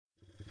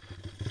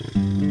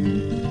Welcome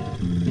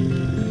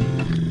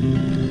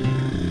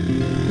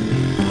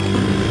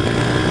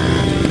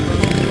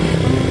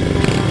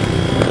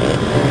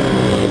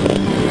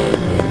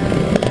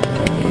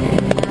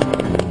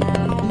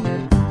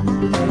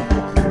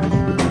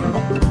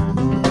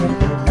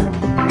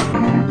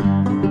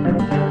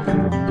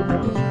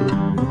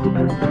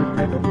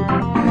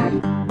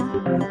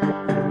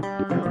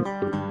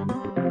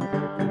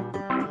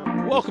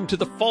to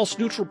the False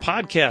Neutral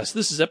Podcast.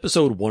 This is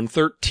episode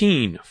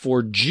 113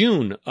 for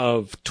June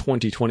of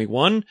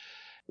 2021.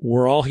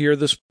 We're all here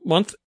this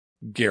month.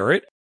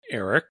 Garrett,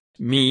 Eric,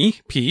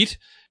 me, Pete.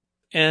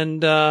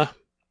 And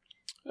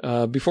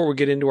before we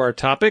get into our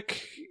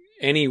topic,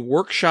 any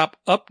workshop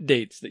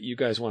updates that you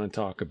guys want to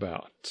talk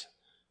about?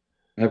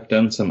 I've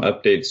done some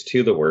updates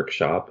to the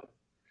workshop,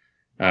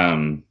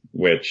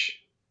 which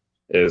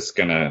is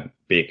going to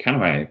be kind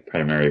of my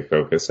primary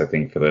focus, I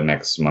think, for the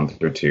next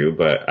month or two.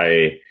 But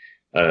I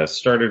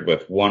started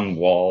with one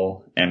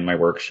wall in my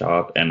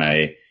workshop, and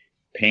I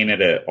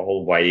painted it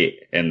all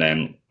white. And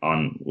then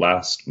on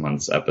last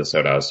month's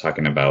episode, I was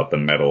talking about the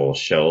metal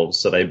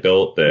shelves that I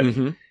built.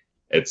 That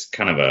it's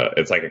kind of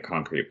it's like a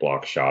concrete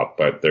block shop,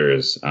 but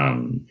there's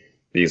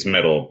these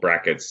metal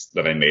brackets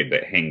that I made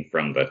that hang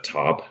from the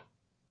top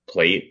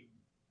plate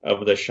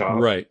of the shop.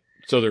 Right.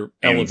 So they're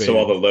elevated. And so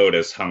all the load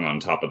is hung on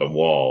top of the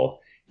wall.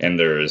 And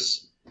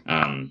there's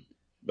the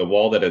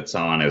wall that it's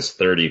on is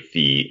 30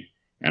 feet.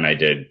 And I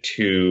did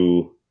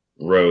 2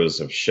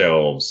 rows of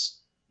shelves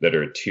that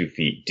are 2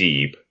 feet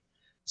deep.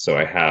 So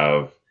I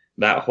have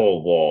that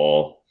whole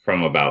wall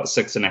from about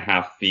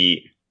 6.5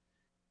 feet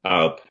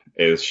up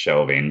is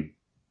shelving.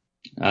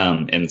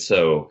 And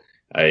so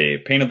I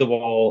painted the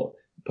wall,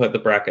 put the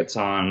brackets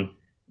on,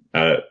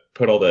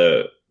 put all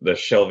the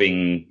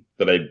shelving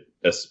that I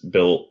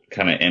built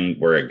kind of in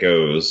where it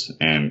goes.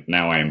 And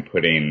now I'm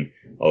putting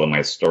all of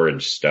my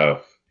storage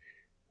stuff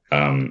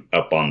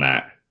up on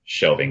that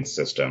shelving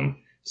system.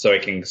 So I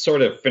can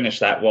sort of finish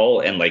that wall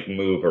and like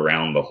move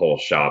around the whole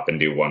shop and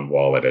do one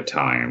wall at a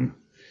time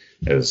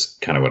is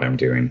kind of what I'm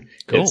doing.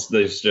 Cool.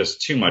 There's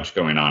just too much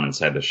going on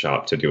inside the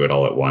shop to do it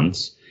all at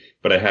once.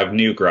 But I have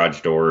new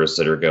garage doors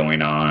that are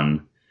going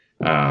on.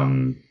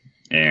 And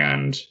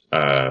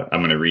I'm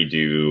going to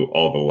redo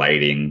all the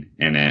lighting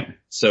in it.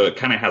 So it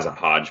kind of has a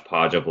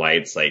hodgepodge of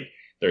lights. Like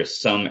there's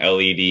some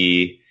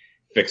LED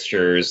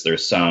fixtures.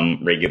 There's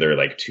some regular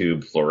like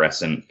tube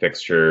fluorescent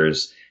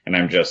fixtures. And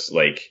I'm just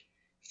like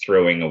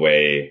throwing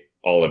away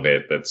all of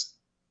it that's,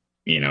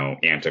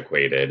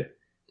 antiquated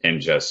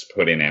and just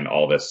putting in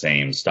all the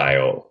same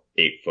style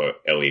 8-foot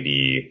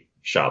LED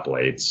shop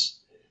lights.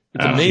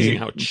 It's amazing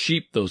how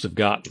cheap those have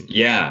gotten.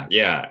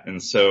 Yeah.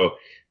 And so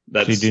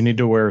that's... So do you need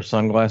to wear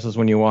sunglasses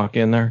when you walk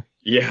in there?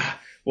 Yeah.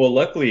 Well,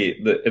 luckily,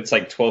 it's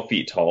like 12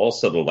 feet tall,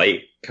 so the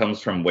light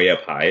comes from way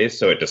up high,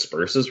 so it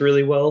disperses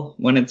really well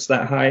when it's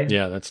that high.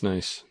 Yeah, that's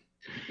nice.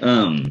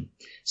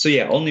 So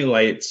yeah, all new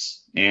lights.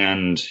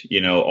 And,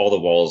 all the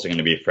walls are going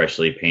to be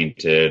freshly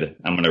painted.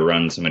 I'm going to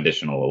run some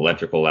additional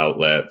electrical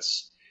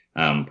outlets,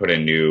 put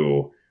in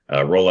new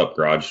roll-up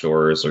garage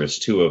doors. There's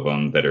 2 of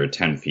them that are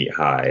 10 feet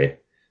high.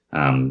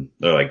 They're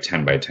like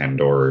 10 by 10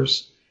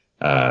 doors.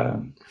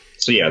 So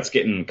yeah, it's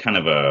getting kind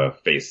of a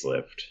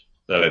facelift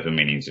that I've been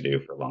meaning to do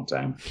for a long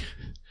time.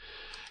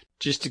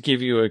 Just to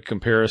give you a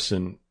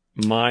comparison,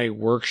 my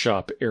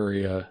workshop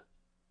area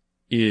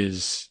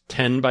is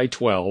 10 by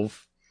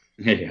 12.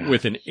 Yeah.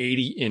 With an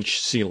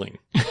 80-inch ceiling.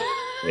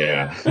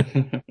 Yeah.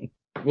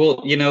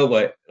 Well, you know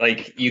what?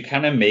 Like, you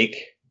kind of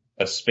make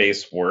a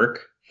space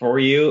work for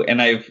you. And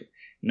I've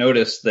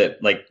noticed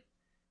that, like,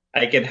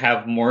 I could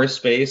have more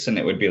space and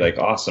it would be like,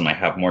 awesome, I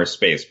have more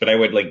space. But I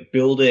would, like,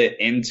 build it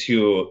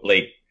into,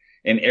 like,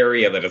 an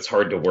area that it's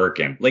hard to work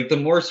in. Like, the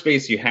more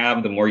space you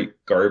have, the more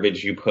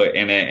garbage you put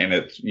in it,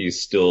 and you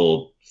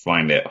still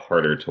find it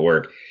harder to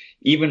work.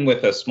 Even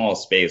with a small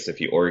space,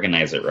 if you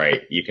organize it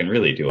right, you can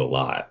really do a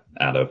lot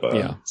out of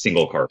a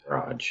single car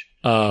garage.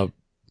 I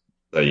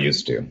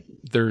used to.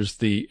 There's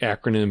the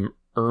acronym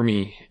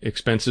ERMI,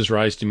 expenses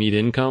rise to meet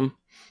income.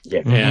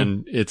 Yeah.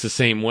 And it's the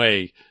same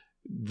way.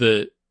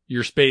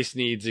 Your space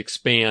needs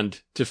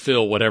expand to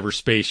fill whatever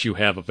space you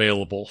have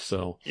available.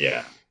 So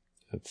yeah.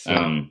 That's,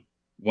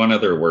 one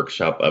other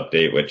workshop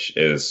update, which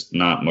is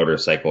not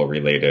motorcycle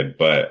related,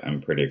 but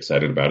I'm pretty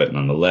excited about it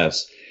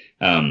nonetheless.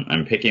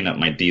 I'm picking up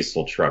my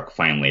diesel truck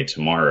finally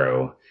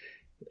tomorrow,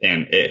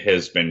 and it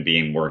has been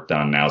being worked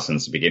on now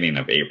since the beginning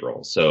of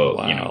April. So,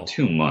 wow.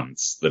 2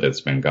 months that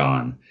it's been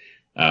gone.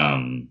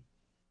 And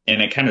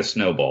it kind of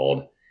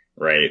snowballed,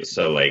 right?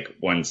 So like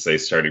once they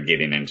started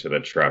getting into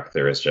the truck,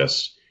 there was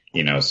just,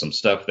 some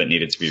stuff that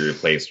needed to be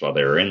replaced while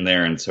they were in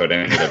there. And so it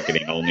ended up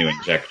getting all new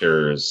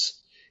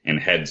injectors and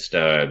head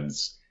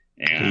studs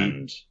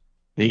and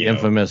the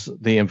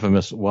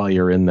infamous while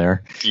you're in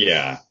there.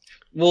 Yeah.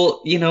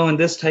 Well, in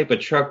this type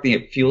of truck,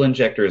 the fuel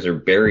injectors are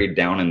buried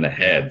down in the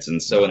heads.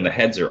 And so when the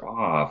heads are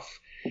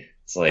off,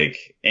 it's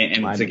like,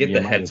 and to get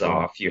the heads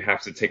off, you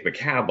have to take the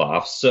cab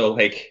off. So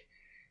like,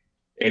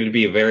 it'd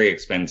be very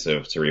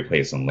expensive to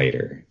replace them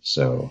later.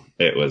 So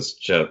it was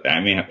just,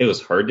 I mean, it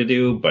was hard to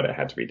do, but it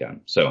had to be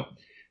done. So,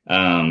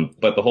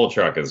 but the whole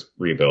truck is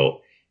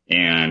rebuilt,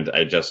 and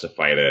I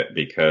justified it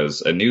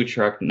because a new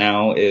truck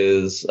now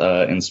is,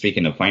 and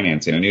speaking of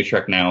financing, a new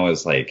truck now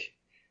is like,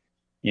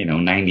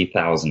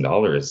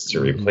 $90,000 to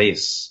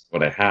replace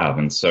what I have.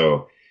 And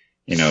so,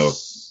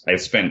 I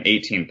spent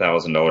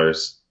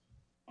 $18,000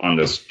 on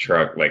this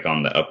truck, like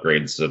on the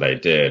upgrades that I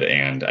did,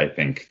 and I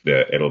think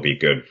that it'll be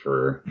good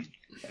for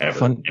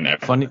ever.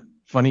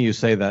 Funny you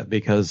say that,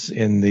 because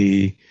in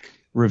the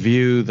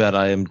review that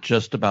I am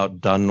just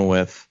about done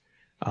with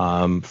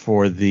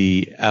for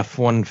the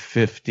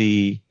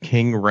F-150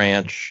 King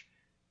Ranch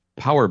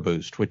Power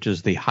Boost, which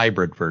is the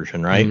hybrid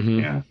version, right? Mm-hmm.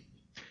 Yeah.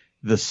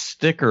 The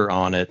sticker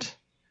on it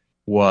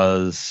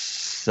was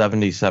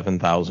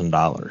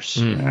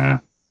 $77,000. Yeah.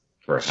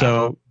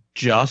 So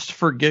just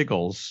for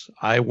giggles,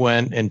 I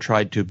went and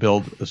tried to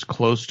build as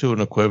close to an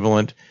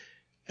equivalent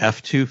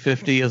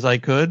F-250 as I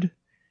could.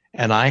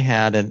 And I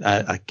had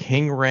a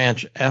King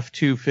Ranch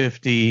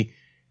F-250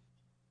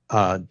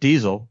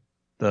 diesel,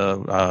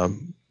 the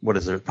what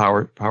is it,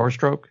 Power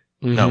Stroke?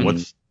 Mm-hmm. No,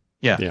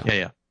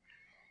 yeah.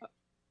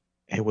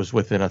 It was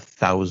within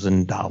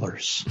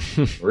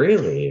 $1,000.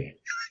 Really?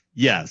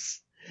 Yes.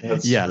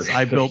 That's Yes,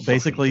 I built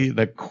basically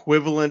the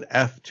equivalent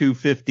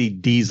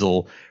F-250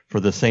 diesel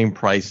for the same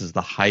price as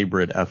the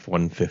hybrid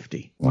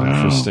F-150. Wow.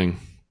 Interesting.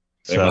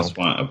 They must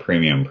want a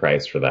premium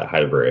price for that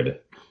hybrid.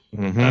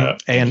 Mm-hmm.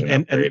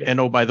 And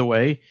oh, by the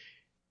way,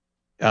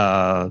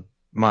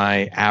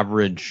 my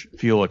average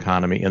fuel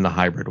economy in the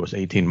hybrid was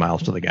 18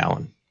 miles to the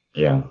gallon.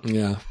 Yeah.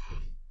 Yeah.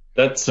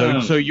 That's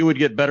so you would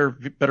get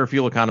better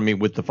fuel economy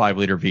with the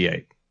 5-liter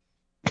V8.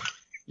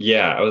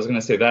 Yeah, I was going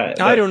to say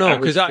that. I don't know,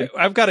 because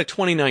I've got a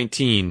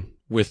 2019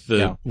 with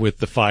the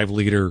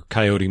 5-liter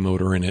Coyote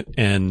motor in it,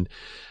 and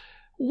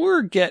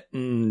we're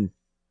getting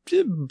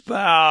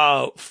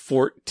about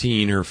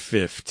 14 or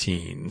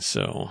 15.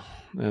 So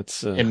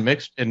that's in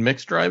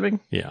mixed driving.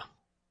 Yeah.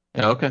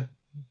 Okay.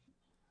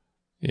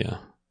 Yeah.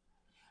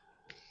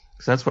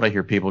 Because that's what I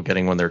hear people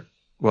getting when they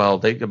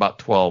about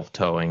 12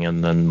 towing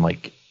and then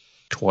like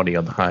 20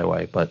 on the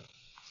highway. But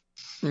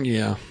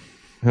yeah,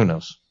 who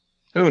knows?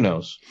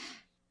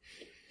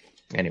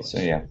 Anyway. So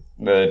yeah,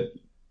 the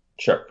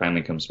truck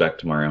finally comes back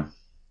tomorrow.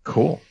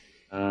 Cool.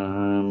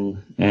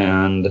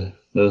 And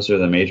those are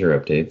the major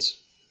updates.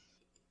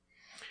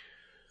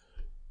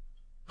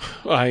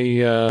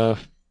 That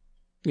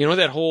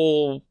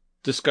whole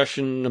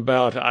discussion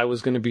about I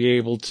was going to be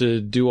able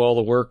to do all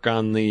the work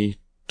on the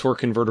torque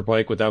converter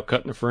bike without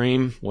cutting a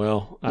frame.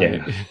 Well,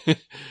 yeah. I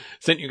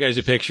sent you guys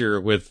a picture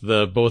with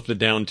both the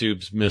down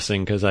tubes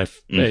missing because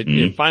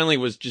it finally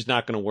was just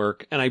not going to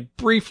work. And I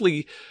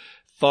briefly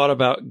thought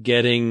about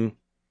getting,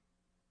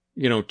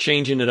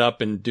 changing it up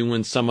and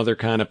doing some other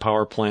kind of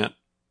power plant,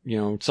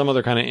 some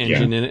other kind of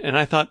engine in it. And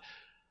I thought,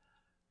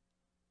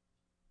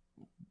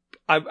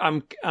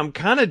 I'm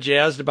kind of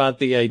jazzed about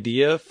the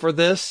idea for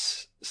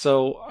this.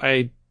 So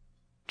I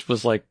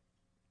was like,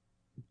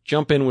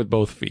 jump in with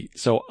both feet.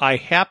 So I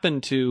happen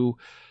to,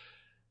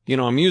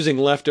 I'm using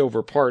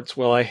leftover parts.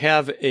 Well, I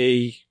have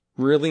a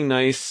really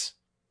nice,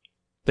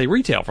 they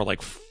retail for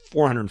like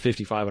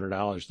 $450,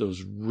 $500,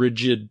 those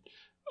rigid,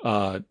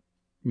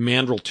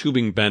 mandrel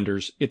tubing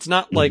benders. It's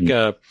not like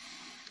a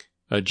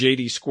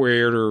JD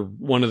squared or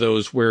one of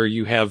those where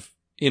you have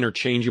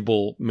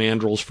interchangeable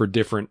mandrels for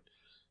different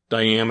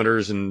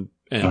diameters and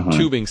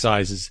tubing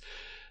sizes.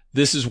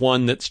 This is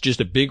one that's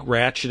just a big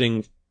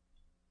ratcheting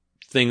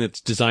thing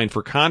that's designed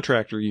for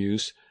contractor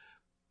use.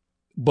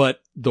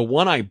 But the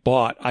one I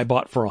bought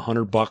for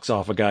 $100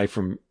 off a guy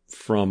from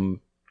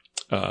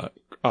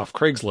off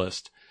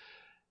Craigslist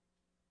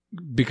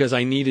because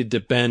I needed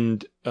to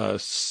bend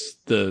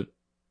the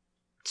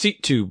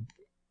seat tube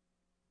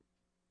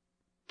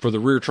for the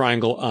rear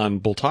triangle on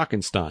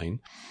Bultockenstein.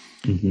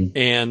 Mm-hmm.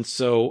 And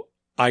so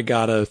I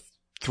got a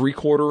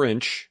 3/4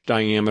 inch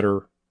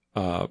diameter,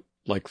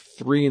 like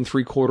 3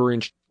 3/4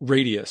 inch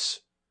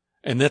radius.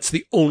 And that's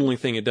the only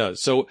thing it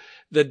does. So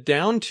the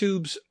down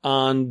tubes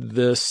on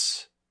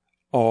this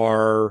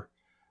are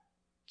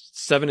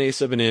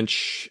 7/8 of an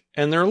inch,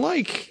 and they're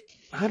like,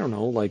 I don't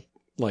know, like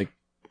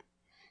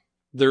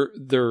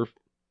they're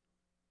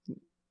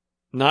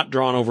not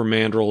drawn over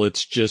mandrel.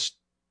 It's just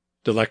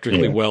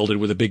electrically welded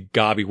with a big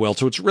gobby weld.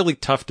 So it's really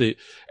tough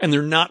and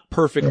they're not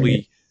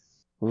perfectly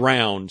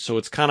round. So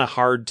it's kind of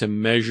hard to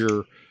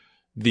measure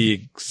the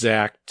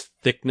exact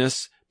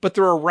thickness, but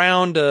they're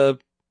around a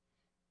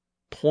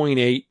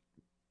 0.8,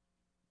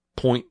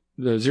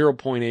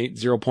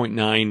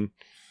 0.9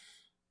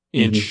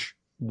 inch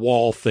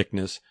wall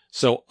thickness.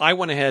 So I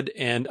went ahead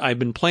and I've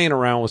been playing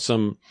around with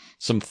some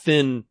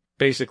thin,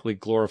 basically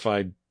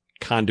glorified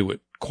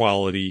conduit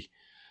quality,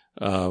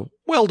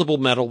 weldable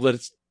metal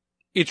that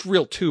it's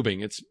real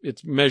tubing.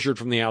 It's measured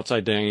from the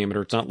outside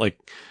diameter. It's not like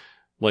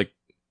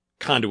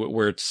conduit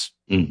where it's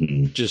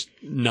just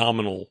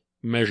nominal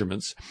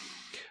measurements,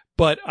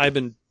 but I've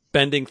been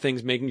bending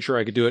things, making sure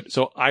I could do it.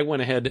 So I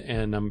went ahead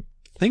and I'm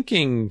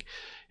thinking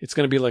it's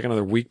going to be like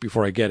another week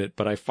before I get it,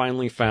 but I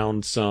finally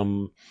found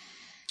some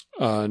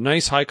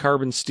nice high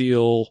carbon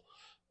steel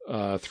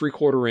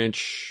 3/4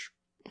 inch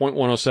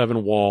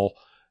 0.107 wall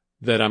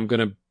that I'm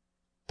going to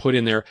put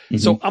in there. Mm-hmm.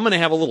 So I'm going to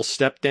have a little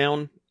step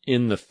down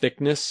in the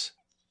thickness.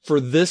 For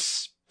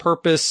this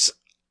purpose,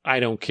 I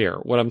don't care.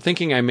 What I'm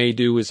thinking I may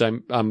do is I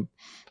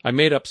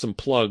made up some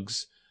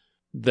plugs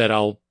that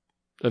I'll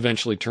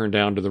eventually turn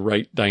down to the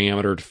right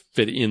diameter to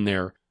fit in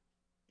there.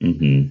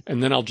 Mm-hmm.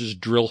 And then I'll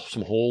just drill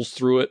some holes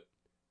through it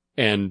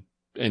and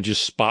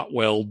just spot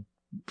weld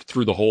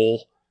through the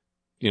hole,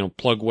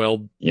 plug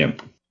weld.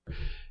 Yep.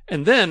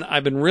 And then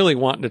I've been really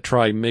wanting to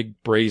try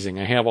MIG brazing.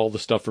 I have all the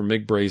stuff for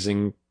MIG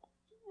brazing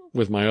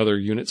with my other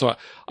unit. So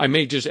I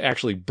may just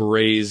actually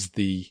braze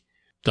the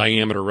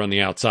diameter around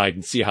the outside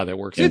and see how that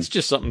works. Yeah. It's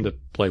just something to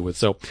play with.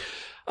 So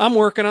I'm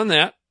working on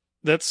that.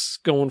 That's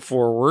going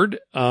forward.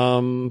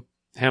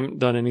 Haven't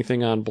done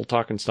anything on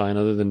Bultockenstein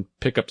other than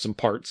pick up some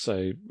parts.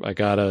 I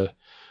got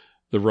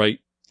the right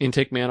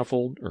intake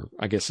manifold, or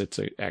I guess it's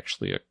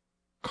actually a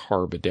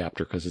carb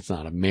adapter because it's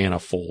not a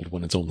manifold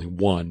when it's only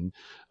one.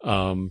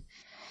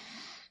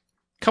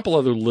 Couple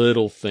other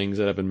little things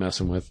that I've been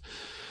messing with.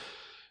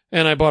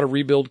 And I bought a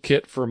rebuild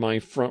kit for my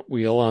front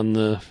wheel on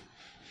the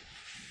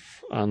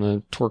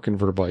torque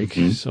converter bike.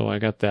 Mm-hmm. So I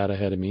got that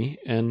ahead of me.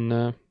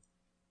 And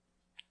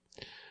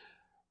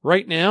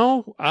right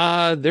now,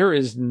 there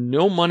is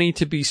no money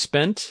to be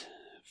spent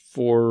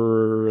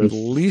for at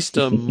least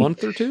a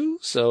month or two.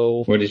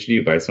 So what did you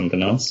do? Buy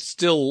something else?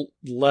 Still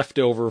left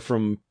over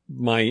from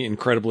my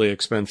incredibly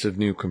expensive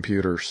new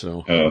computer.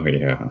 So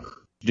yeah.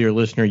 Dear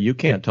listener, you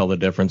can't tell the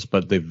difference,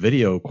 but the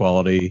video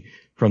quality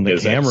from the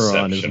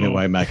camera on his new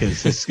iMac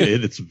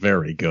it's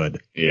very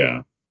good.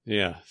 Yeah.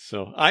 Yeah.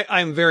 So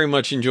I'm very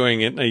much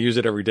enjoying it. I use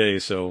it every day,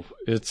 so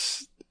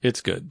it's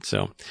good.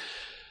 So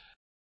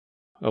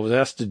I was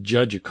asked to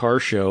judge a car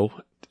show.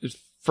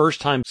 First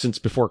time since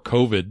before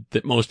COVID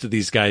that most of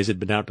these guys had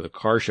been out to the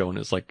car show, and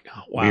it's like,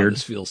 oh, wow, Weird.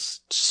 This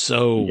feels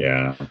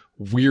so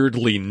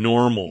weirdly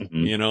normal.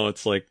 Mm-hmm.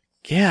 It's like,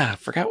 yeah, I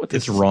forgot what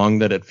this is. It's wrong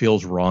that it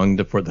feels wrong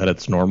that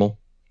it's normal.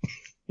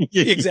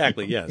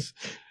 Exactly, yes.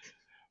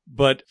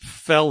 But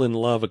fell in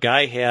love. A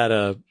guy had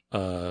about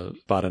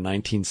a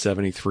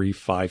 1973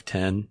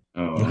 510.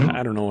 Oh.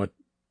 I don't know what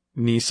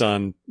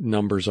Nissan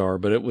numbers are,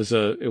 but it was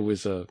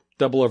a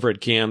double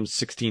overhead cam,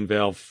 16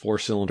 valve,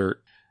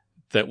 4-cylinder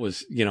that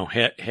was,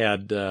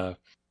 had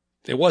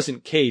it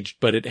wasn't caged,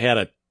 but it had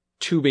a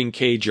tubing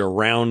cage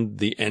around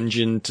the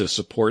engine to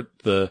support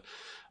the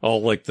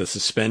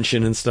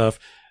suspension and stuff.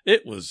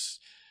 It was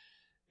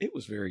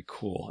very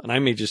cool. And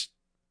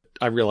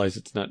I realize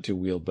it's not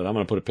two-wheeled, but I'm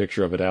going to put a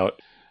picture of it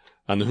out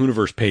on the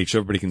Hooniverse page so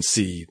everybody can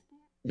see,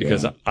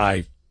 because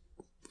I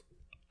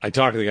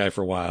talked to the guy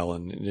for a while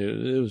and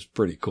it was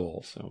pretty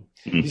cool. So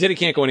he said he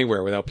can't go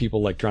anywhere without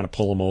people trying to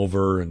pull him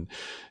over and,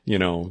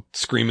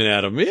 screaming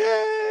at him.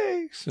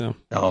 Yay! So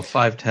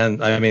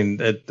 510. I mean,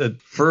 the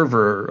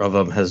fervor of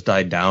them has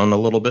died down a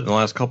little bit in the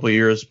last couple of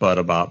years, but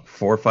about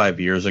 4 or 5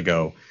 years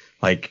ago,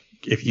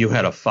 if you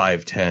had a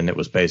 510, it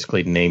was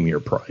basically name your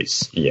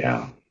price.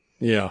 Yeah.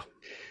 Yeah.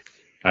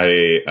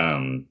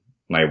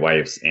 My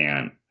wife's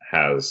aunt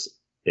has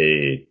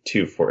a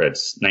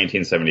it's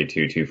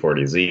 1972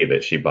 240Z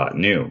that she bought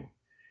new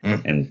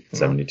in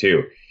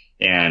 72,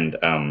 and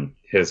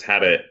has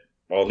had it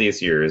all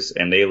these years,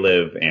 and they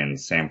live in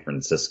San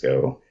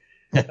Francisco,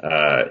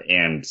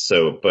 and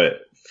so,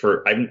 but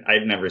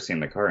I'd never seen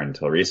the car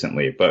until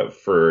recently, but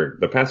for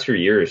the past few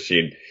years,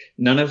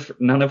 none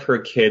of her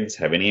kids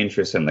have any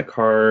interest in the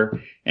car,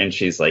 and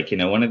she's like,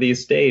 one of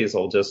these days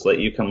I'll just let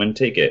you come and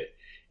take it.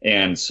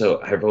 And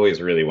so I've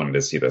always really wanted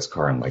to see this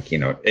car. And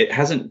it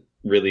hasn't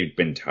really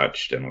been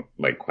touched in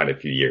quite a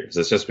few years.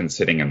 It's just been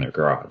sitting in their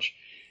garage.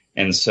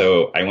 And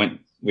so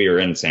we were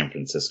in San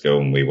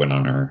Francisco and we went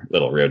on our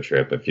little road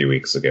trip a few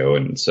weeks ago.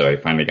 And so I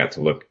finally got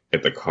to look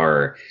at the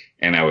car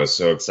and I was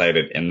so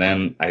excited. And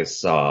then I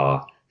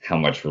saw how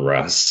much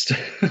rust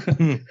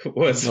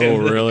was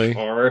in the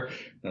car.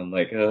 I'm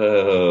like,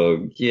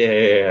 oh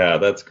yeah,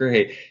 that's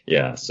great.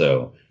 Yeah.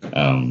 So,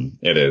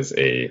 it is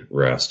a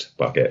rust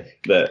bucket.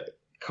 The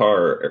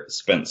car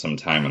spent some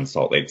time in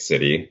Salt Lake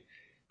City,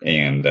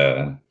 and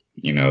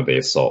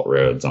they salt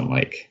roads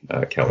unlike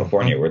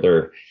California, where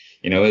there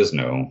is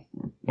no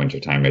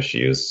wintertime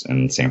issues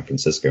in San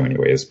Francisco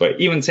anyways. But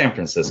even San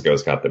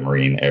Francisco's got the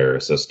marine air,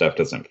 so stuff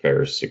doesn't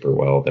fare super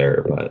well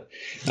there. But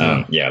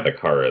the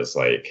car is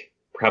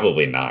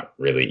probably not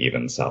really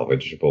even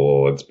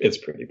salvageable. It's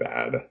pretty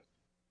bad.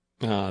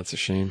 Oh, that's a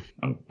shame.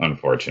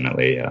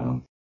 Unfortunately, yeah.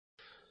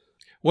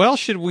 Well,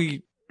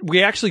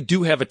 we actually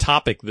do have a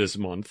topic this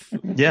month.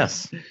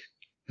 Yes.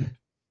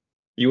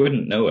 You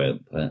wouldn't know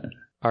it, but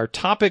our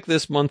topic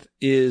this month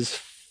is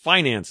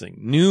financing,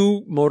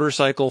 new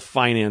motorcycle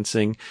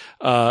financing.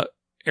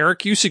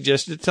 Eric, you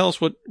suggested, tell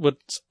us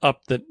what's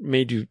up that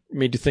made you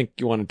think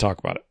you wanted to talk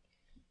about it.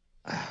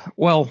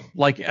 Well,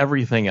 like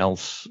everything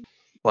else, a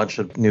bunch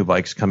of new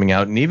bikes coming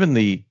out, and even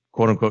the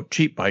quote unquote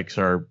cheap bikes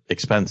are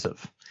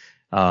expensive.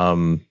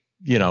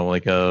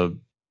 Like a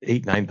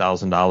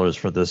 $9,000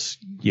 for this,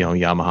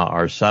 Yamaha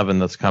R7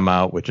 that's come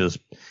out, which is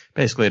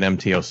basically an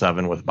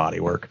MT-07 with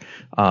bodywork.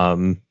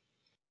 The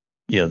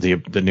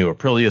new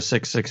Aprilia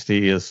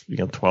 660 is,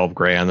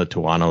 $12,000. The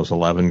Tuono's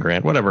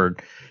 $11,000, whatever.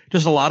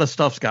 Just a lot of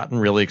stuff's gotten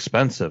really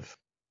expensive,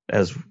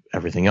 as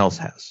everything else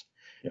has.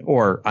 Yeah.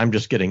 Or I'm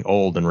just getting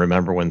old and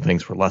remember when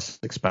things were less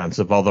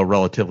expensive, although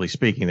relatively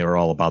speaking, they were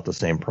all about the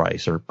same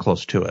price or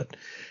close to it.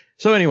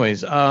 So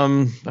anyways,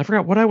 I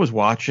forgot what I was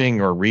watching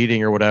or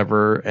reading or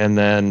whatever. And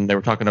then they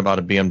were talking about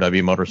a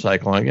BMW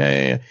motorcycle. Like,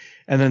 yeah.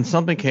 And then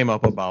something came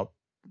up about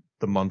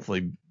the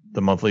monthly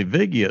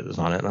VIG is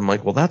on it. And I'm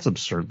like, well, that's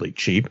absurdly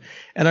cheap.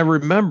 And I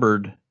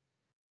remembered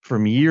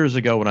from years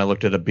ago when I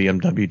looked at a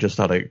BMW just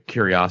out of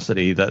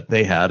curiosity that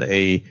they had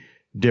a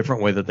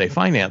different way that they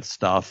finance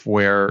stuff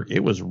where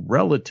it was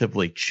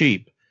relatively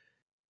cheap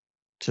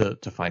to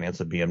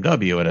finance a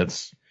BMW. And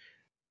it's,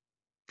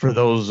 for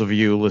those of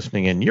you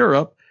listening in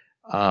Europe,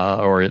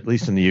 or at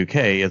least in the UK,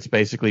 it's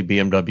basically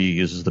BMW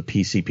uses the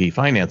PCP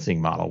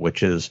financing model,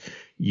 which is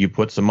you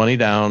put some money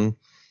down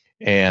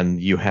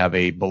and you have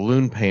a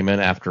balloon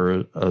payment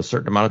after a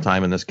certain amount of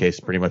time. In this case,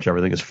 pretty much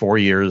everything is 4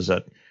 years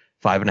at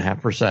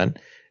 5.5%.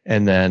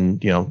 And then,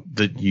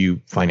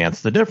 you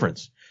finance the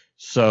difference.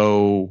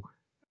 So,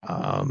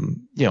 I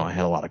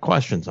had a lot of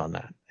questions on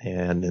that.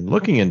 And in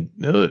looking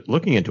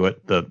into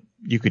it,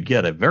 you could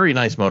get a very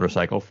nice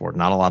motorcycle for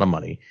not a lot of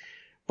money.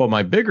 But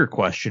my bigger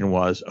question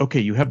was, okay,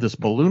 you have this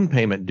balloon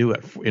payment due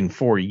in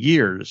 4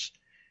 years.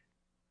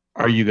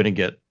 Are you going to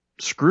get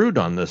screwed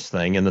on this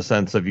thing in the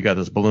sense of you got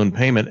this balloon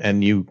payment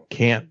and you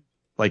can't,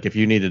 like, if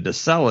you needed to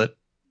sell it,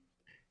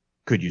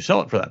 could you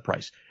sell it for that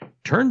price?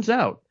 Turns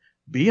out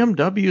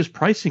BMW's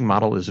pricing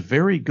model is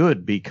very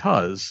good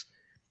because,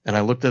 and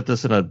I looked at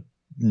this in a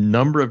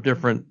number of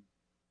different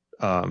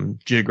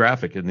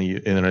geographic in the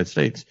United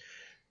States,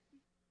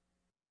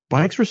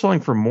 bikes were selling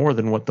for more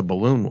than what the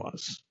balloon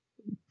was.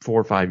 4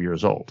 or 5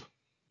 years old.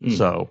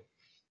 So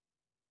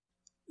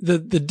the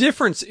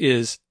difference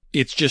is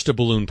it's just a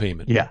balloon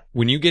payment. Yeah.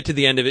 When you get to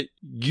the end of it,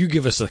 you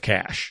give us the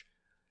cash.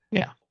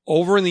 Yeah.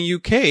 Over in the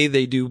UK,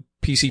 they do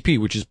PCP,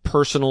 which is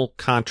personal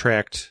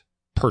contract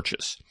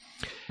purchase.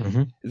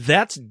 Mm-hmm.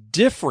 That's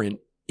different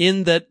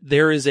in that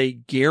there is a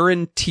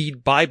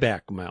guaranteed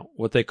buyback amount,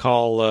 what they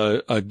call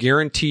a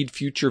guaranteed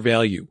future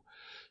value.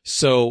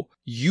 So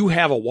you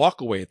have a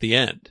walkaway at the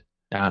end.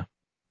 Yeah.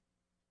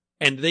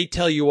 And they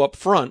tell you up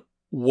front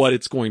what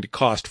it's going to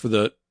cost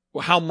for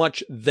how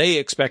much they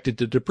expect it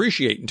to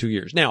depreciate in 2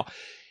 years. Now,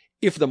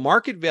 if the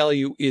market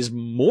value is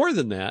more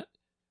than that,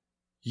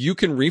 you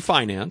can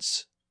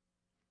refinance.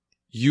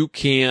 You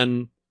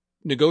can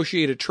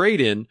negotiate a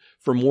trade-in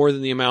for more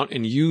than the amount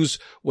and use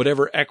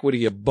whatever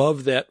equity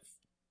above that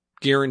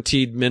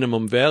guaranteed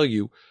minimum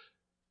value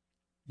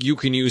you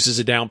can use as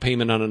a down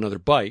payment on another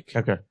bike.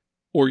 Okay.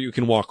 Or you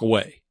can walk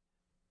away.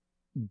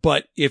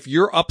 But if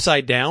you're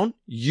upside down,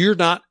 you're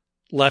not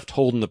left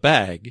holding the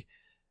bag.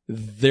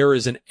 There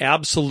is an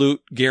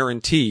absolute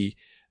guarantee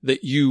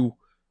that you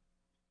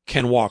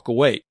can walk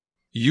away.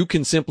 You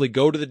can simply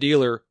go to the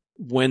dealer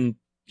when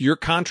your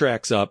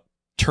contract's up,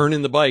 turn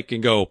in the bike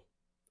and go,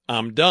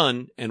 I'm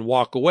done, and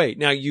walk away.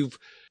 Now you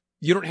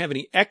don't have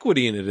any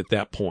equity in it at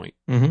that point.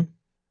 Mm-hmm.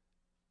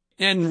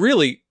 And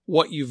really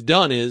what you've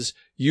done is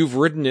you've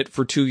ridden it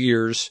for 2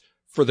 years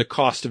for the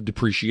cost of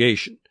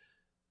depreciation.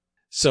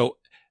 So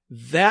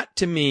that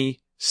to me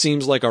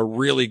seems like a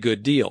really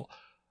good deal.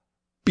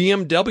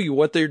 BMW,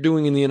 what they're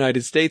doing in the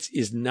United States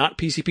is not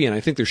PCP. And I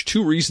think there's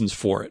 2 reasons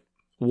for it.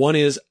 One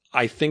is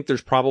I think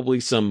there's probably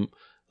some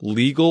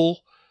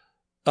legal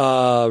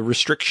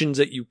restrictions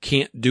that you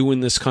can't do in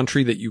this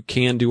country that you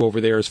can do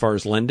over there as far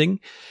as lending.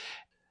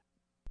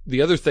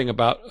 The other thing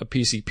about a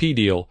PCP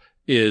deal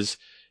is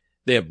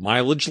they have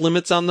mileage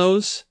limits on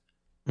those.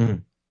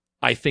 Mm.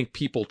 I think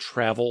people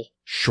travel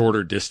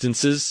shorter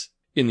distances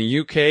in the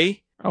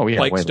UK. Oh, yeah.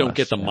 Bikes don't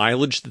get the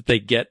mileage that they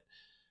get,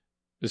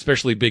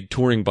 especially big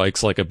touring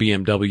bikes like a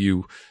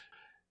BMW.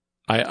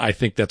 I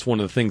think that's one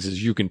of the things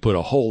is you can put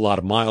a whole lot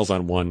of miles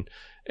on one.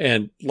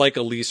 And like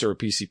a lease or a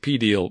PCP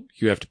deal,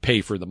 you have to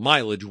pay for the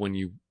mileage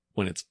when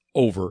it's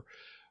over,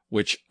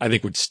 which I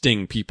think would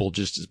sting people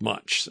just as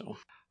much. So,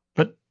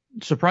 but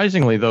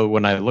surprisingly though,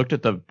 when I looked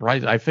at the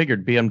price, I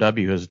figured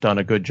BMW has done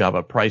a good job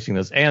of pricing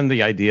this, and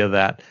the idea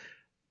that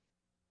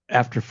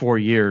after 4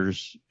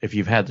 years, if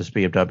you've had this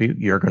BMW,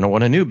 you're going to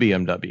want a new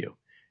BMW.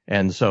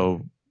 And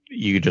so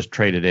you could just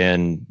trade it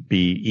in,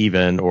 be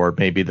even, or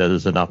maybe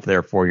there's enough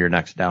there for your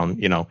next down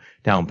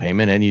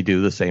payment, and you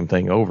do the same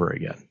thing over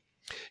again.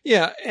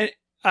 Yeah, and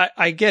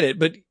I get it,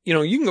 but you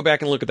can go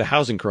back and look at the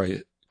housing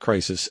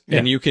crisis,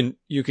 and you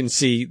can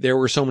see there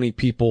were so many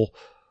people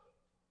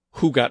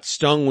who got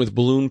stung with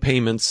balloon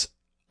payments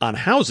on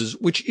houses,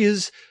 which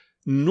is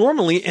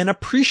normally an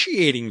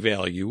appreciating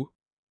value.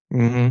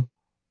 Mm-hmm.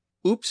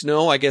 Oops,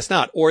 no, I guess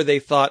not. Or they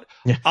thought,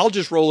 I'll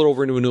just roll it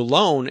over into a new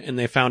loan, and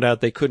they found out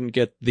they couldn't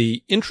get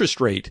the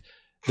interest rate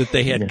that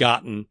they had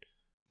gotten.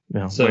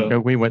 No, so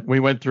we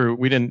went through.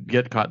 We didn't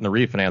get caught in the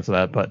refinance of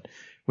that, but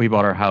we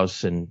bought our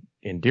house in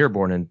in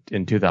Dearborn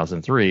in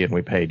 2003, and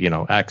we paid,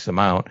 X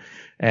amount.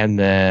 And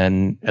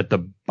then at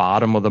the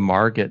bottom of the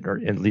market,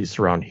 or at least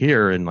around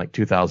here in like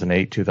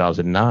 2008,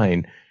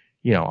 2009,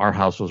 our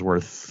house was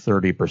worth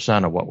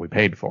 30% of what we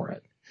paid for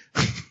it.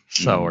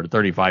 Or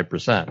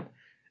 35%.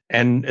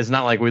 And it's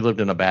not like we lived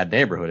in a bad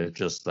neighborhood. It's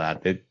just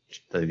that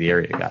the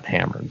area got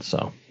hammered.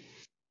 So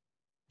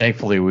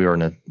thankfully we were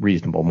in a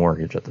reasonable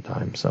mortgage at the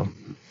time. So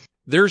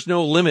there's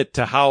no limit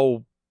to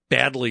how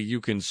badly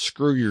you can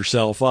screw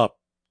yourself up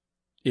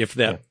if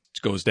that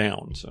goes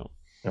down. So.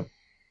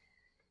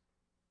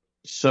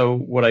 So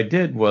what I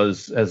did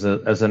was, as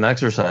an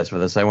exercise for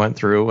this, I went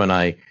through and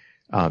I,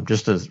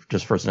 just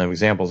for some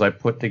examples, I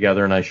put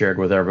together and I shared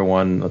with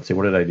everyone. Let's see,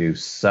 what did I do?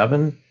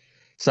 Seven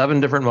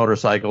different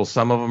motorcycles.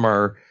 Some of them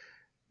are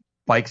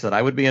bikes that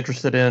I would be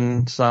interested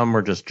in. Some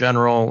were just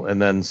general,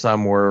 and then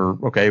some were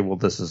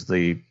this is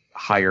the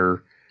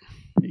higher.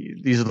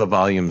 These are the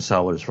volume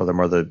sellers for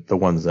them, or the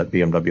ones that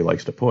BMW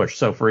likes to push.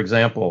 So, for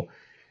example,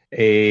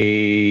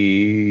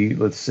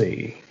 let's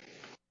see.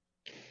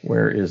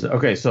 Where is it?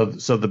 Okay, so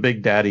the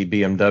Big Daddy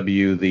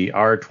BMW, the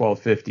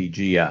R1250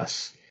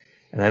 GS.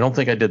 And I don't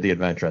think I did the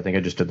Adventure. I think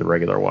I just did the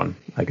regular one.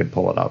 I could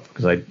pull it up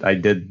because I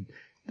did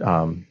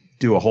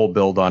do a whole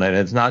build on it. And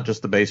it's not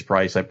just the base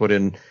price. I put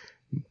in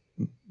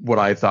what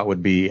I thought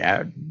would be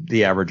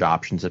the average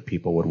options that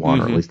people would want,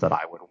 or at least that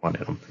I would want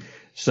in them.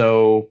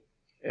 So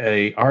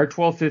a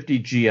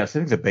R1250 GS, I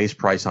think the base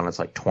price on it's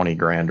like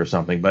 $20,000 or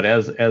something. But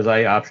as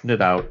I optioned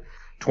it out,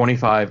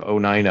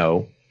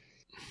 $25,090.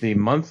 The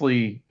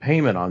monthly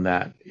payment on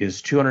that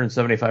is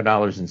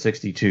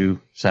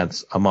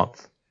 $275.62 a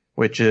month,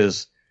 which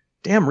is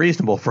damn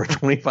reasonable for a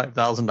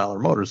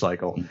 $25,000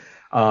 motorcycle.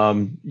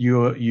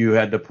 You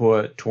had to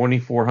put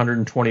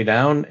 $2,420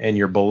 down, and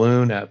your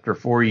balloon after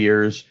 4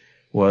 years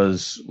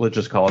was, let's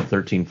just call it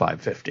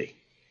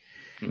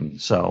 $13,550.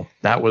 So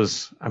that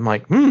was, I'm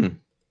like,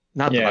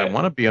 not that I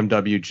want a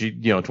BMW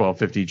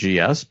 1250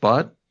 GS,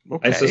 but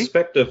okay. I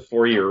suspect a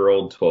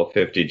 4-year-old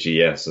 1250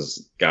 GS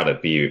has got to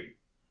be.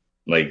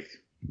 Like,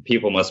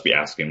 people must be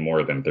asking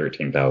more than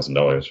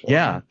 $13,000 for.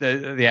 Yeah,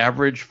 the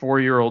average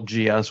 4-year-old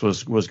GS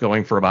was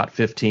going for about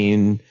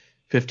 $15,000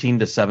 to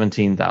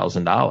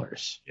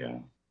 $17,000. Yeah.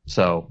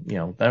 So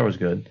that was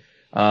good.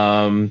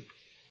 One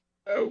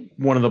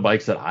of the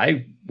bikes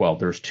that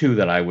there's two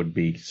that I would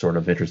be sort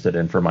of interested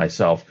in for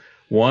myself.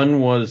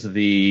 One was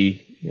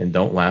and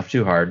don't laugh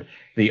too hard,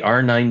 the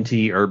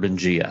R9T Urban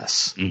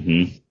GS.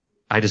 Mm-hmm.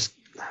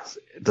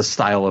 The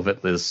style of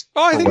it is.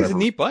 Oh, I think it's a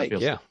neat bike.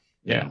 Yeah.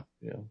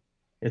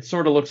 It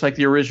sort of looks like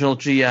the original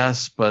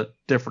GS, but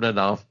different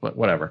enough, but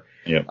whatever.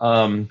 Yeah.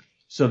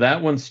 So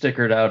that one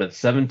stickered out at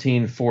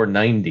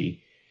 $17,490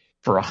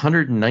 for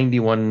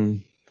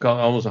 $191,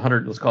 almost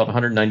 $100. Let's call it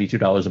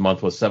 $192 a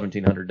month with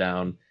 $1,700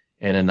 down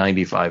and a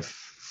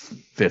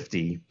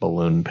 $95.50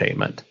 balloon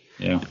payment.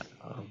 Yeah.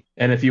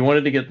 And if you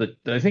wanted to get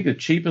I think the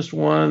cheapest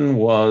one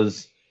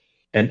was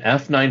an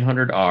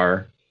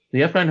F900R.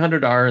 The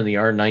F900R and the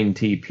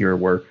R9T Pure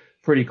were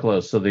pretty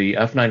close. So the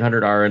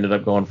F900R ended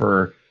up going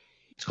for,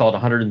 it's called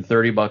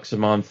 $130 a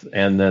month,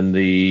 and then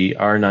the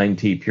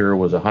R9T Pure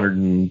was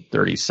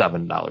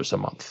 $137 a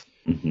month.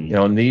 Mm-hmm.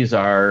 And these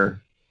are,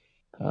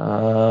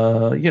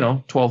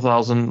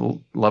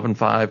 $12,000,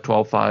 $11,500,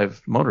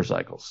 $12,500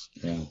 motorcycles.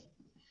 Yeah.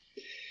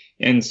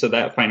 And so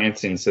that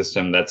financing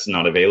system, that's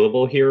not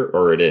available here,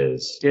 or it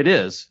is? It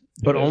is,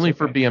 but only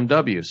for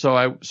BMW.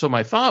 So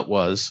my thought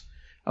was,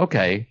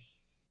 okay,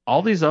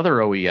 all these other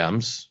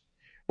OEMs,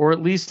 or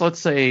at least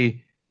let's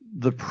say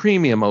the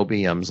premium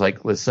OEMs,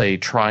 like let's say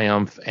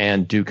Triumph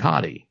and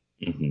Ducati,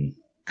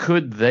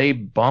 could they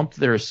bump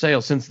their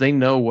sales since they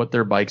know what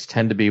their bikes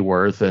tend to be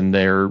worth and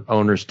their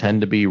owners tend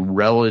to be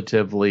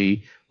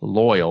relatively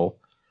loyal?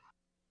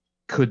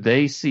 Could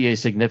they see a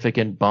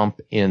significant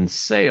bump in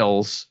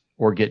sales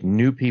or get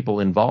new people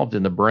involved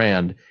in the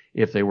brand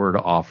if they were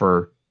to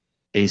offer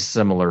a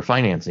similar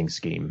financing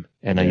scheme?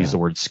 And I use the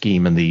word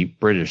scheme in the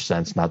British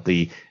sense, not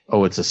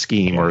it's a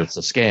scheme or it's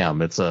a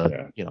scam. It's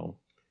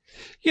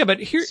Yeah, but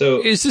here,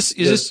 so does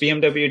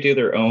BMW do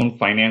their own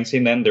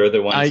financing then? They're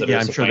the ones that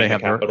are supplying the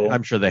capital?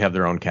 I'm sure they have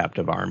their own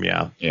captive arm,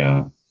 yeah.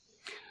 Yeah.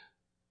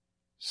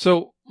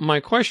 So my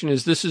question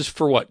is, this is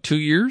for what, 2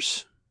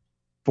 years?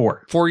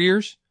 4. 4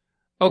 years?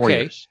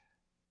 Okay.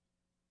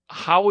 4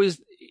 years.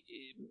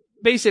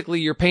 Basically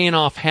you're paying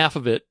off half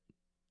of it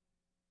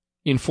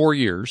in 4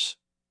 years,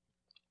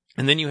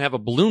 and then you have a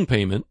balloon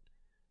payment.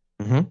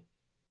 Mm-hmm.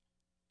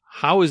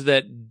 How is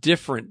that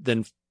different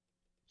than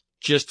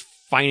just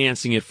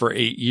financing it for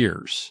 8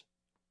 years?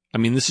 I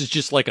mean, this is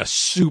just like a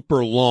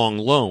super long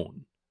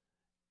loan.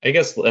 I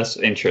guess less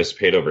interest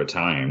paid over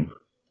time.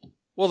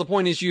 Well, the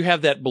point is you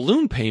have that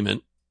balloon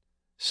payment.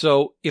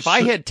 So if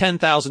I had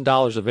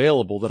 $10,000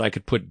 available that I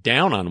could put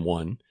down on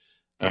one,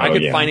 I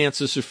could finance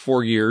this for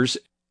 4 years.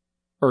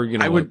 Or,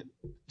 I would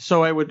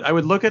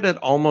look at it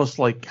almost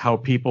like how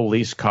people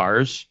lease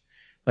cars.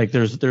 Like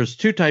there's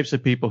two types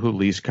of people who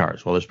lease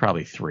cars. Well, there's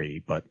probably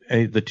 3, but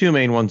the two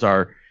main ones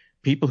are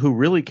people who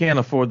really can't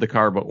afford the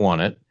car but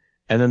want it,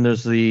 And then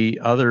there's the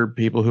other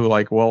people who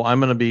like, well, I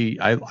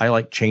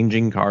like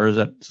changing cars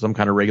at some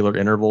kind of regular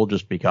interval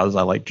just because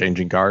I like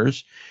changing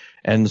cars.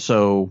 And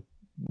so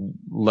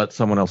let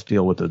someone else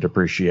deal with the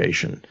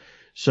depreciation.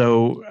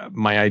 So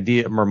my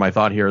idea or my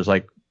thought here is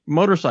like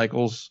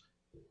motorcycles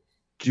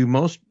do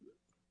most,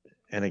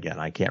 and again,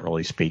 I can't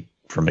really speak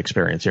from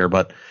experience here,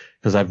 but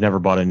because I've never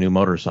bought a new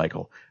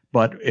motorcycle.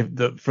 But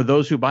for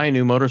those who buy a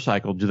new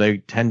motorcycle, do they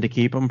tend to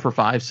keep them for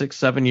 5, 6,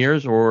 7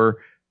 years, or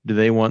do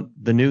they want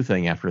the new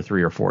thing after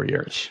 3 or 4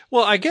 years?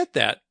 Well, I get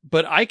that,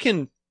 but I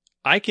can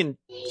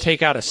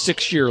take out a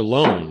 6-year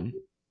loan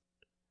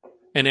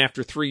and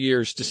after 3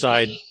 years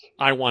decide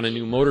I want a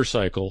new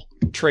motorcycle,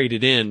 trade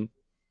it in,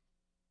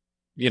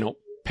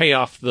 pay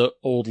off the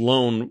old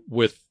loan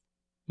with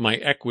my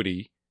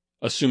equity,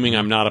 assuming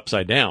I'm not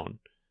upside down.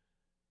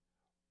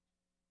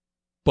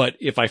 But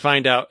if I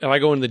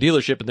go into the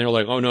dealership and they're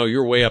like, oh no,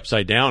 you're way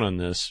upside down on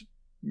this,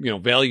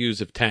 values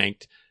have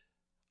tanked,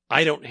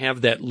 I don't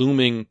have that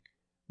looming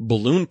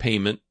balloon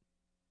payment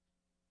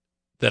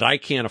that I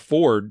can't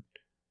afford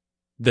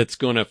that's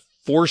going to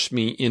force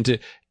me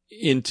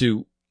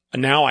into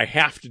now I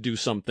have to do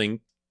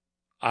something.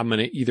 I'm going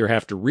to either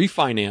have to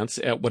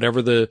refinance at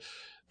whatever the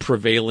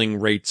prevailing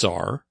rates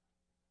are,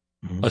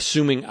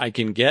 assuming I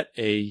can get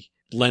a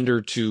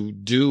lender to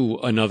do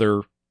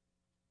another,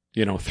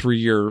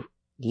 3-year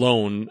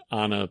loan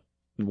on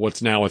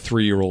what's now a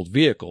 3-year-old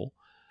vehicle.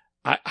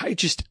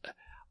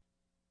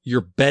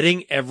 You're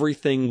betting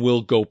everything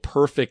will go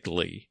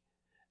perfectly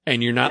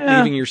and you're not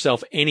leaving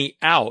yourself any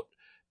out,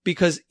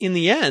 because in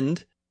the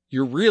end,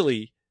 you're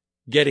really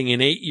getting an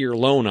 8-year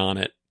loan on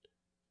it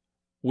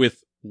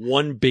with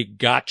one big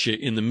gotcha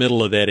in the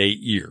middle of that 8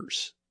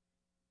 years.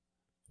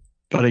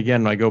 But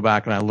again, I go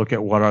back and I look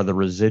at what are the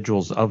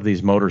residuals of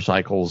these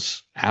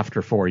motorcycles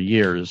after 4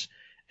 years,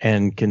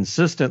 and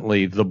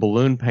consistently the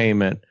balloon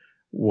payment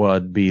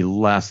would be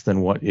less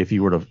than what if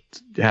you were to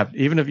have,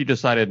 even if you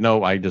decided,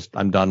 no,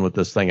 I'm done with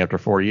this thing after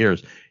 4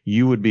 years,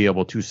 you would be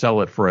able to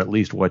sell it for at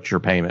least what your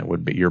payment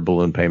would be, your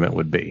balloon payment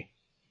would be.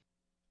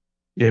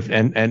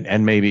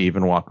 And maybe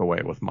even walk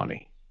away with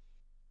money.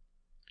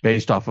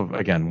 Based off of,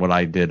 again, what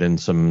I did in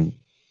some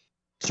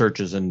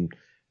searches in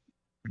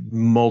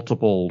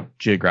multiple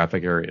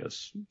geographic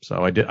areas.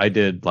 So I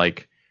did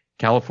like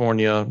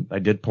California, I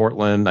did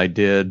Portland, I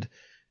did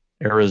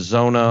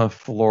Arizona,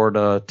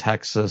 Florida,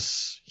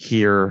 Texas,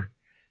 here,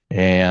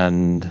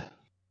 and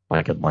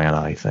like Atlanta,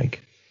 I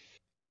think.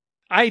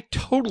 I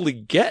totally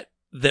get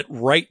that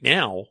right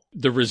now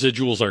the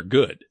residuals are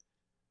good.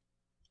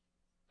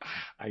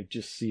 I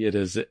just see it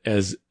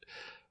as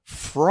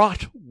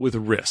fraught with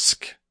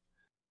risk.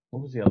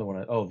 What was the other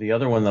one? Oh, the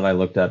other one that I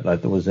looked at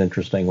that was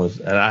interesting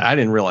was, and I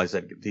didn't realize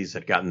that these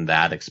had gotten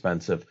that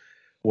expensive,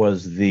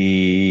 was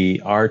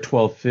the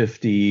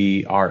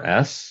R1250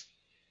 RS.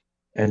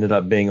 Ended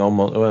up being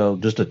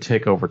just a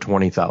tick over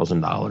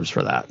 $20,000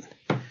 for that.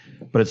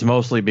 But it's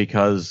mostly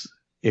because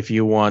if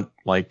you want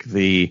like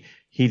the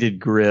heated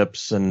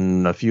grips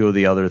and a few of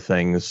the other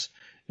things,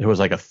 it was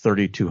like a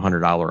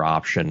 $3,200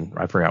 option.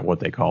 I forgot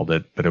what they called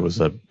it, but it was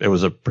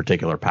a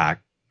particular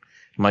pack.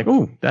 I'm like,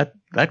 ooh, that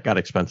got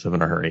expensive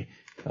in a hurry.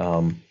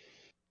 What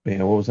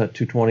was that?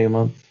 $220 a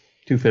month,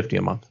 $250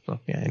 a month. So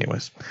yeah,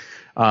 anyways.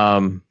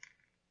 Yeah,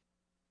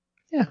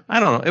 I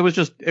don't know.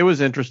 It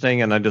was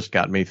interesting, and it just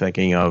got me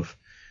thinking of,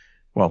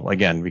 well,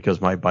 again, because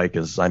my bike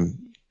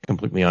I'm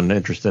completely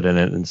uninterested in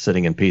it and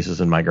sitting in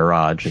pieces in my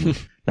garage. And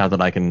now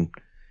that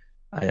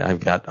I've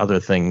got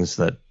other things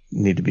that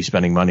need to be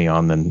spending money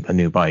on than a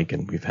new bike,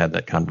 and we've had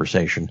that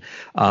conversation.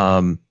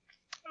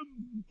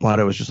 But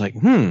it was just like,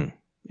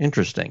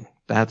 interesting.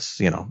 That's,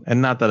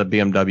 and not that a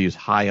BMW is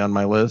high on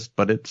my list,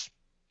 but it's,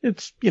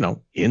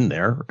 in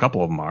there. A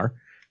couple of them are.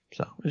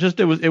 So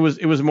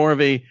it was more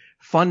of a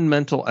fun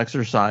mental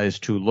exercise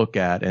to look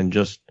at, and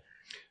just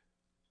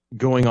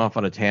going off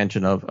on a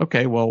tangent of,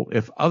 okay, well,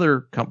 if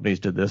other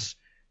companies did this,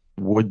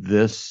 would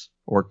this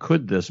or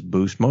could this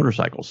boost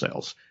motorcycle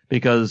sales?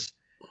 Because,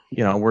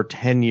 we're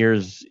 10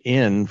 years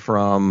in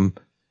from,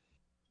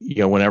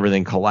 when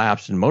everything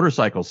collapsed, and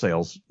motorcycle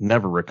sales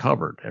never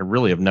recovered. They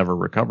really have never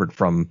recovered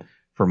from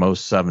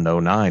 07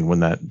 to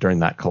 09 during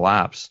that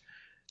collapse.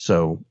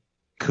 So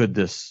could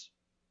this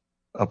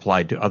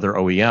apply to other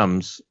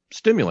OEMs,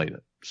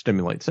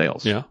 stimulate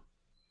sales? Yeah.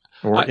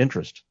 Or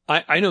interest?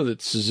 I know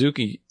that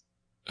Suzuki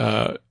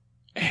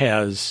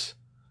has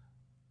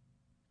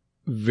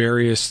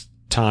various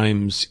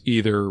times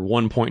either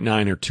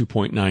 1.9 or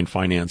 2.9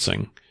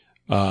 financing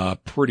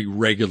pretty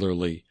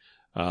regularly.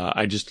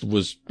 I just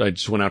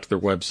went out to their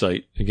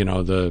website,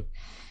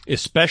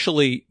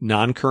 especially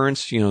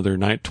non-currents, their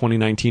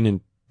 2019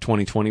 and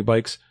 2020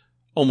 bikes,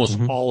 almost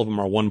all of them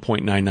are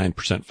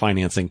 1.99%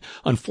 financing.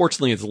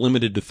 Unfortunately, it's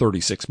limited to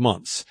 36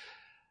 months.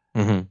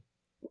 Mm-hmm.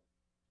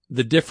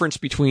 The difference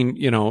between,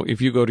 if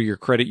you go to your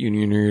credit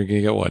union, you're going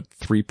to get what,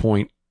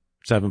 3.75,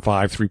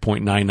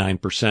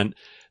 3.99%.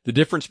 The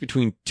difference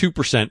between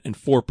 2% and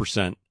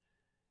 4%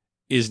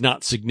 is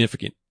not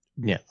significant.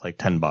 Yeah, like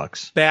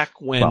 $10. Back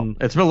when, well,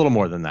 it's been a little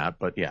more than that,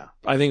 but yeah.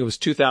 I think it was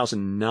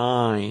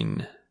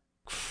 2009.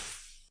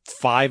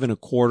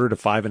 5.25% to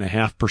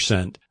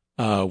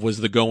 5.5% was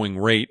the going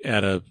rate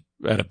at a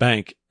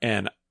bank.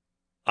 And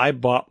I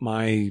bought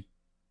my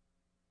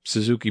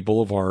Suzuki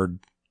Boulevard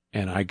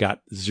and I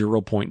got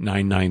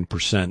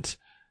 0.99%.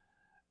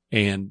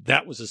 And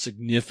that was a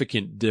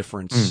significant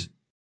difference.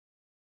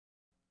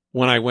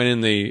 When I went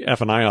in the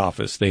F&I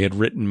office, they had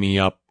written me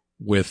up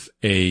with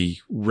a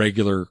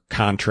regular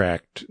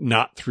contract,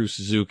 not through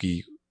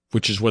Suzuki,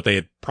 which is what they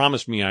had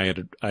promised me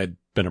I'd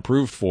been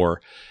approved for.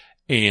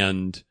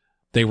 And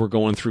they were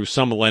going through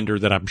some lender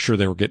that I'm sure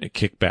they were getting a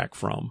kickback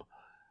from.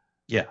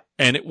 Yeah.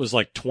 And it was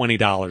like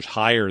 $20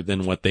 higher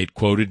than what they'd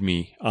quoted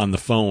me on the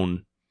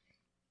phone.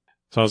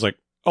 So I was like,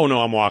 oh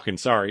no, I'm walking.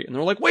 Sorry. And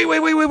they're like,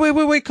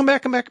 wait, come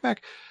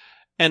back.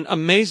 And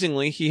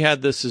amazingly, he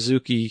had the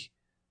Suzuki,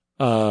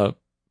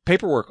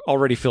 paperwork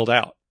already filled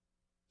out.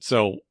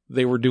 So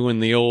they were doing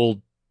the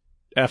old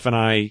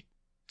F&I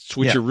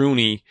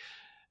switcheroony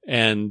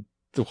and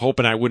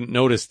hoping I wouldn't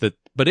notice that,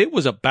 but it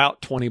was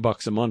about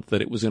 $20 a month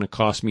that it was going to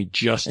cost me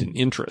just in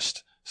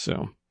interest.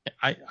 So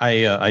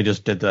I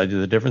just did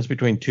the difference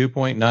between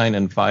 2.9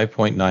 and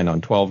 5.9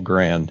 on 12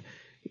 grand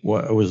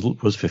was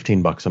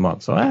 $15 a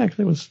month. So I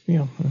actually was,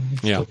 still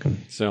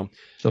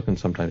can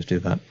sometimes do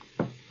that.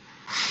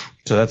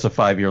 So that's a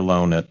 5-year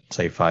loan at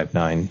say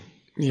 5.9.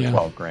 Yeah.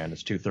 12 grand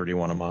is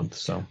 $231 a month.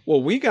 So,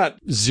 well, we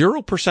got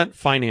 0%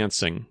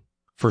 financing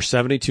for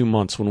 72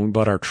 months when we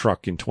bought our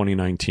truck in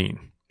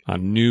 2019, a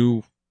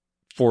new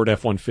Ford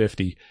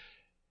F-150.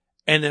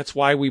 And that's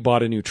why we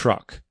bought a new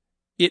truck.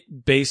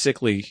 It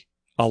basically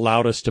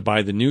allowed us to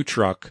buy the new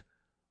truck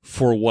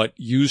for what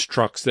used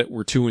trucks that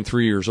were 2 and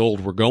 3 years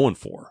old were going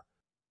for.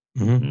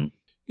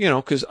 Mm-hmm.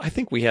 Cause I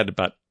think we had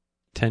about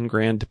 10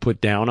 grand to put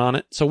down on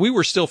it. So we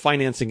were still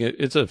financing it.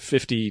 It's a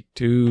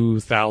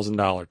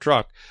 $52,000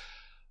 truck,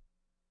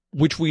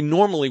 which we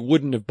normally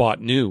wouldn't have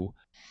bought new.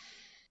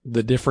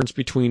 The difference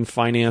between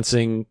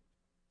financing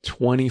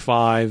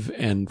 25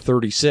 and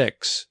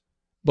 36,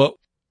 but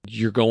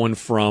you're going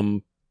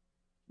from,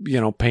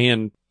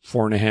 paying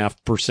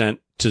 4.5%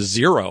 to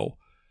 0.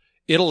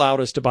 It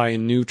allowed us to buy a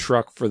new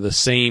truck for the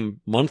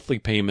same monthly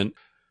payment.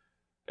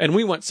 And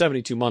we went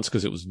 72 months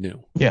because it was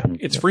new. Yeah.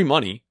 It's free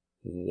money.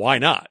 Why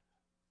not?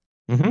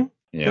 Mm-hmm.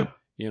 Yeah.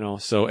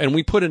 And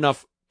we put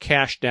enough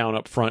cash down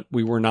up front.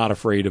 We were not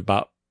afraid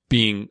about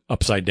being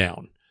upside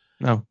down.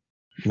 No,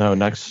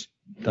 next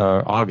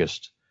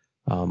August,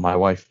 my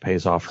wife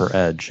pays off her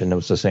Edge, and it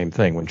was the same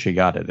thing when she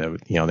got it.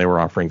 They were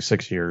offering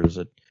 6 years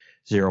at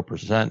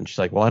 0%, and she's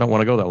like, well, I don't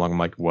want to go that long. I'm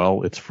like,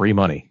 well, it's free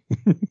money.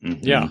 Mm-hmm.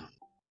 Yeah.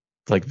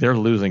 It's like they're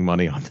losing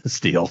money on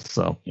this deal.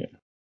 So, yeah.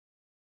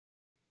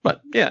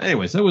 But yeah,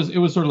 anyways, it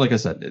was sort of like I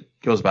said, it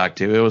goes back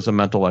to, it was a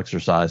mental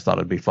exercise, thought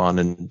it'd be fun,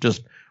 and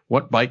just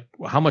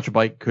how much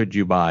bike could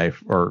you buy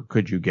or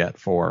could you get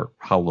for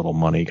how little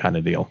money kind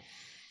of deal.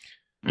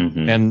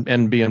 Mm-hmm.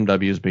 And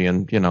BMW's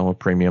being, a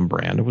premium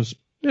brand. It was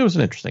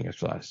an interesting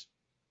exercise.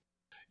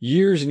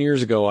 Years and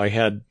years ago, I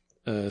had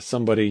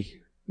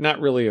somebody, not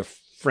really a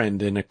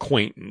friend, an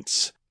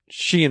acquaintance.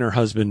 She and her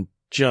husband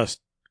just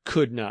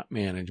could not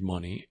manage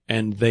money,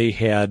 and they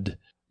had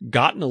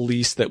gotten a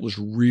lease that was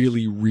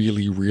really,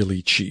 really,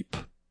 really cheap.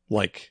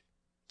 Like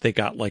they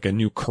got like a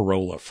new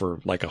Corolla for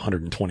like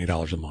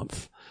 $120 a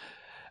month.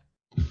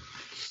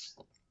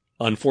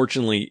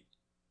 Unfortunately,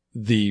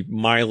 the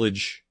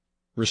mileage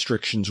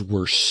restrictions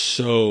were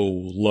so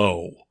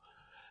low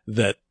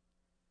that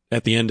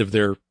at the end of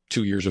their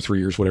 2 years or 3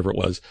 years, whatever it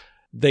was,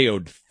 they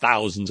owed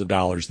thousands of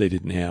dollars they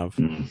didn't have.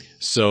 Mm-hmm.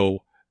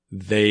 So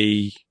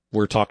they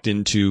were talked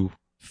into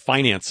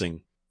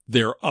financing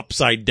their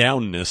upside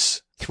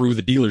downness through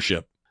the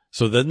dealership.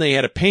 So then they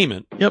had a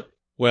payment. Yep.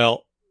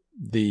 Well,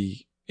 the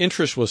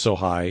interest was so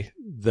high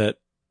that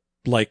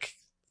like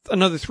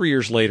another 3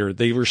 years later,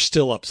 they were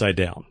still upside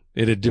down.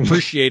 It had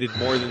depreciated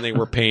more than they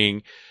were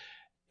paying.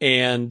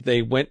 And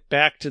they went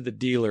back to the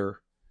dealer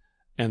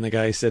and the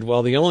guy said,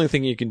 well, the only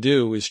thing you can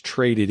do is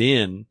trade it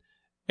in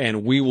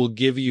and we will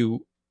give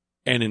you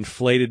an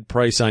inflated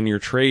price on your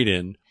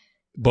trade-in,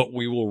 but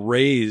we will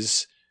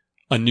raise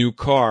a new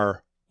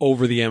car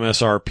over the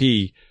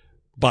MSRP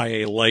by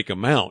a like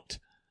amount.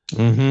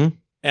 Mm-hmm.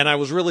 And I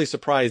was really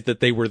surprised that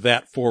they were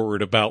that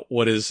forward about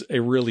what is a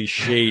really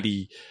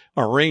shady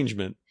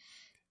arrangement.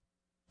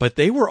 But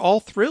they were all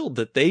thrilled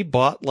that they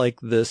bought like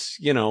this,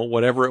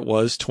 whatever it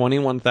was,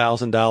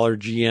 $21,000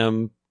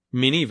 GM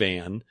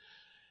minivan.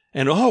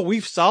 And,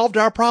 we've solved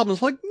our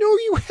problems. Like, no,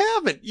 you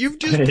haven't. You've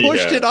just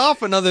pushed it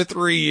off another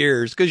 3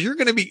 years because you're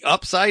going to be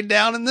upside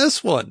down in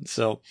this one.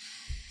 So,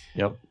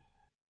 yep.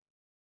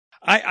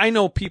 I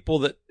know people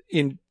that,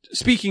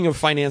 speaking of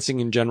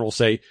financing in general,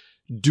 say,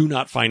 do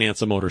not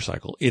finance a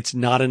motorcycle. It's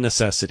not a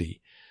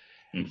necessity.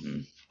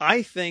 Mm-hmm.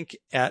 I think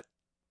at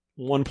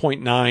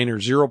 1.9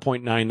 or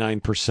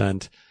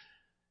 0.99%,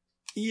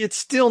 it's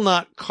still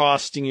not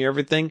costing you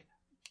everything,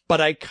 but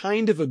I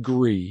kind of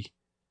agree.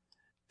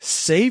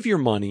 Save your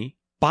money,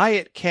 buy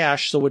it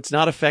cash so it's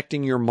not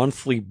affecting your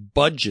monthly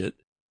budget,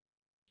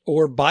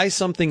 or buy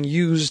something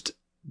used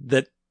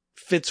that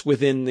fits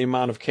within the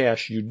amount of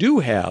cash you do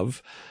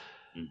have.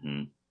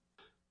 Mm-hmm.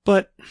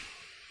 But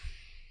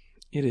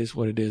It is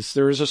what it is.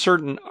 There is a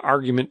certain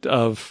argument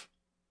of,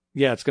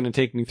 yeah, it's going to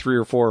take me 3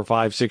 or 4 or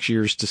 5, 6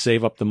 years to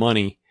save up the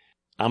money.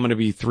 I'm going to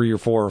be 3 or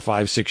 4 or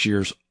 5, 6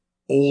 years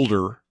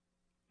older,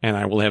 and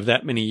I will have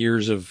that many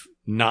years of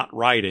not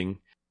riding.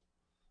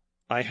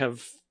 I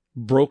have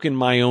broken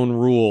my own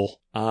rule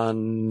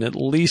on at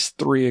least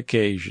 3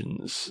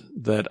 occasions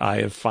that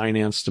I have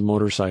financed a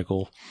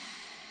motorcycle.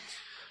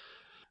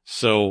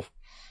 So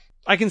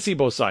I can see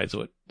both sides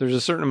of it. There's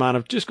a certain amount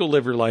of just go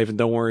live your life and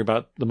don't worry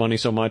about the money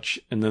so much.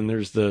 And then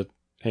there's the,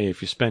 hey,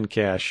 if you spend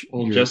cash.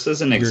 Well, just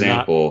as an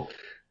example,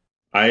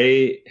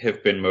 I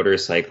have been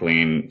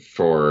motorcycling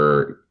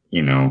for,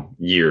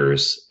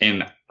 years,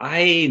 and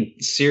I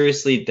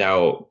seriously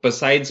doubt,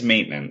 besides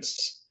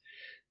maintenance,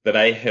 that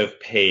I have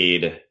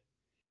paid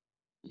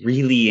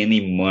really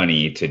any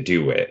money to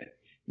do it,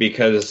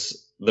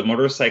 because the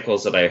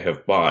motorcycles that I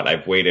have bought,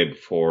 I've waited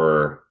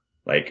for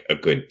like a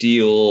good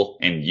deal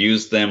and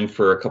used them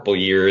for a couple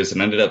years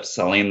and ended up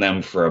selling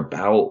them for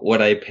about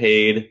what I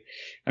paid.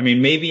 I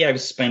mean, maybe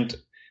I've spent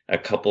a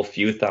couple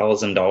few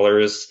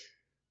 $1,000s,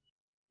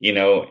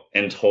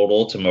 in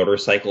total to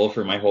motorcycle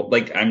for my whole,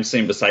 like I'm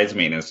saying, besides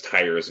maintenance,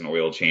 tires and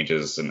oil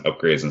changes and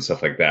upgrades and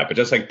stuff like that. But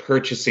just like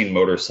purchasing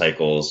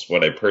motorcycles,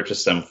 what I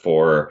purchased them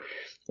for,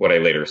 what I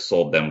later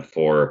sold them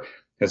for,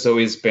 has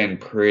always been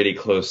pretty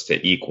close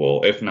to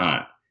equal, if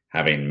not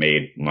having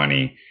made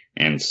money.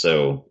 And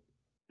so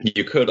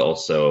you could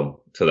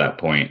also, to that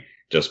point,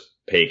 just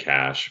pay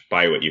cash,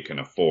 buy what you can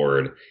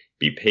afford,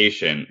 be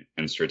patient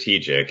and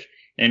strategic,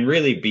 and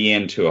really be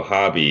into a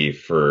hobby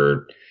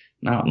for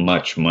not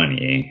much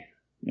money,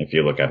 if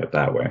you look at it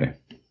that way.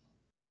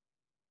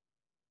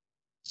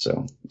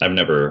 So I've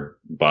never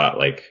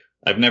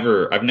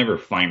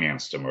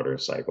financed a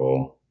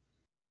motorcycle.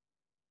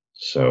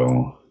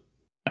 So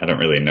I don't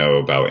really know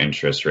about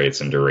interest rates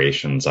and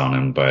durations on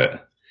them,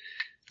 but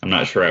I'm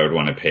not sure I would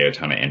want to pay a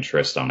ton of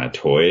interest on a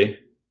toy.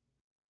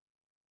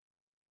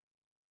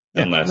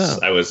 Yeah, unless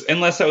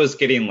I was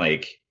getting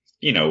like,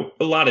 a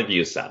lot of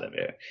use out of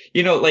it.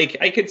 Like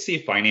I could see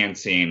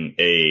financing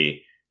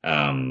a,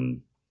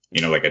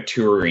 like a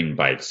touring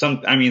bike,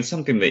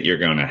 something that you're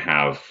going to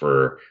have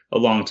for a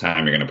long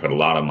time. You're going to put a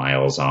lot of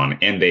miles on,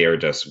 and they are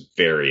just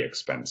very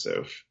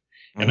expensive.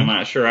 Mm-hmm. And I'm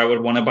not sure I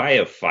would want to buy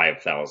a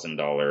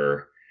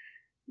 $5,000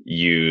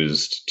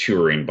 used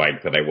touring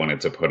bike that I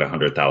wanted to put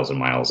 100,000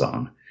 miles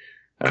on.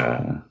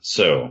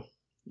 So,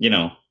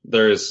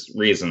 there's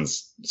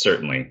reasons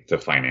certainly to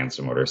finance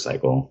a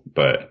motorcycle,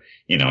 but,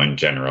 in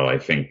general, I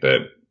think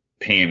that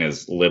paying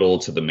as little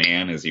to the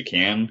man as you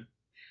can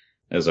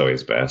is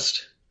always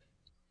best.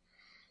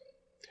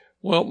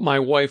 Well, my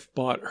wife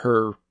bought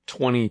her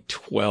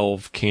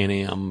 2012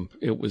 Can-Am.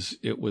 It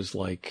was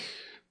like,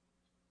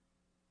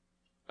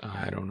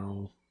 I don't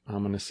know.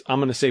 I'm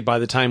going to say by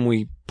the time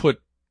we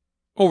put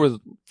over the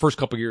first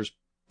couple of years,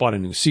 bought a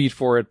new seat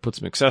for it, put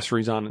some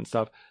accessories on and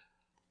stuff,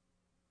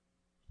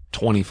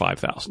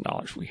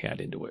 $25,000 we had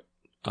into it.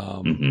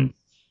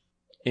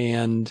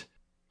 And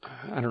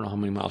I don't know how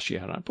many miles she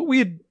had on it, but we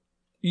had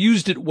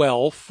used it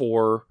well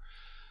for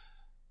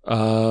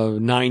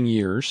 9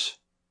 years,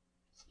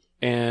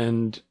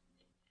 and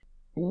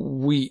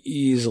we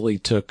easily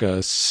took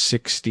a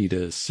 60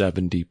 to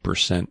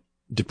 70%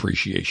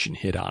 depreciation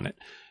hit on it.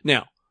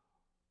 Now,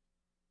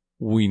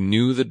 we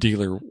knew the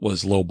dealer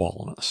was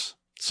lowballing us.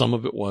 Some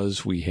of it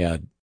was we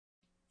had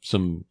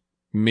some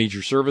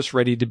major service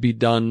ready to be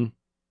done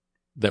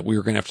that we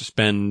were going to have to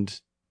spend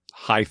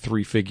high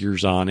 3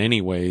 figures on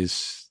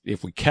anyways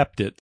if we kept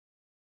it.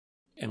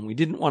 And we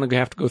didn't want to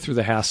have to go through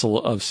the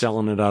hassle of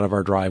selling it out of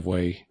our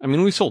driveway. I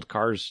mean, we sold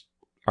cars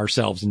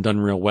ourselves and done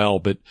real well,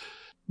 but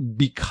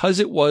because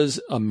it was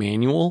a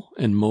manual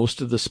and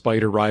most of the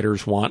Spyder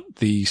riders want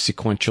the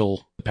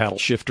sequential paddle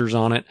shifters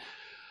on it,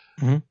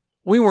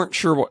 we weren't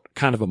sure what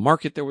kind of a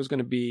market there was going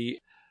to be.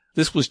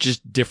 This was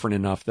just different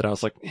enough that I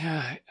was like,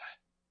 yeah,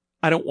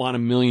 I don't want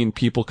 1 million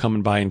people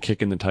coming by and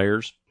kicking the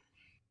tires.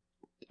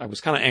 I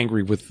was kind of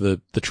angry with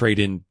the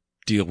trade-in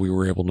deal we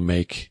were able to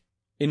make.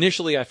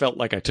 Initially, I felt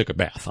like I took a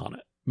bath on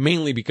it,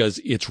 mainly because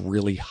it's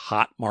really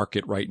hot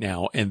market right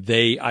now, and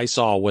I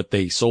saw what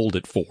they sold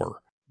it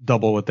for.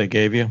 Double what they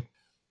gave you?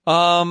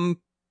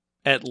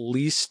 At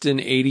least an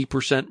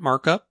 80%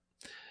 markup.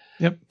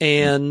 Yep.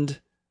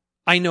 And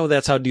I know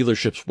that's how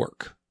dealerships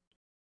work.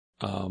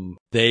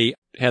 They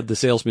had the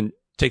salesman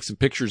take some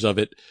pictures of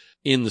it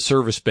in the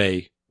service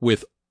bay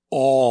with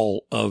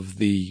all of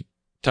the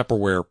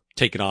Tupperware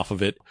taken off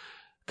of it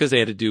because they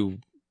had to do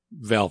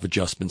valve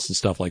adjustments and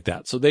stuff like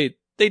that. So they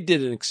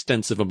did an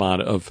extensive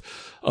amount of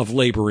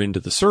labor into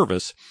the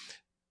service.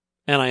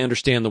 And I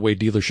understand the way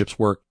dealerships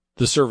work.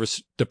 The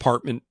service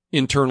department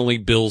internally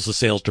bills the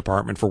sales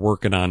department for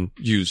working on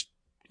used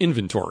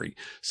inventory.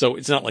 So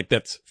it's not like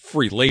that's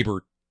free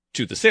labor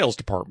to the sales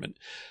department.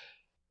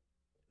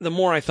 The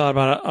more I thought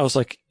about it, I was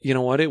like, you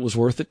know what? It was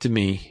worth it to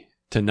me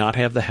to not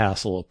have the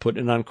hassle of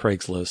putting it on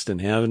Craigslist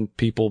and having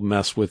people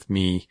mess with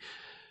me.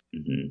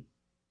 Mm-hmm.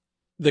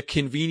 The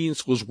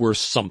convenience was worth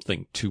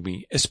something to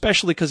me,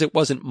 especially because it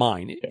wasn't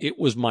mine. It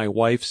was my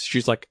wife's.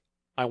 She's like,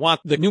 I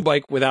want the new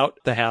bike without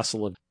the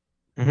hassle of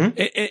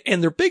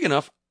And they're big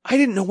enough. I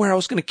didn't know where I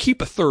was going to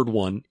keep a third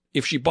one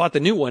if she bought the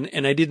new one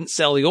and I didn't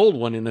sell the old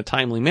one in a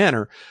timely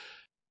manner.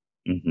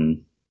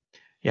 Mm-hmm.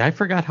 Yeah, I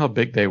forgot how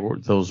big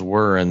those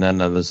were, and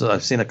then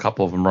I've seen a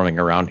couple of them running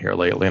around here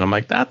lately, and I'm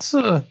like, it's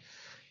a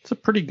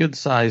pretty good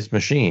sized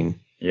machine.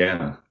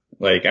 Yeah.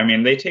 Like, I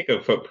mean, they take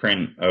a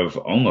footprint of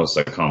almost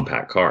a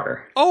compact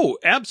car. Oh,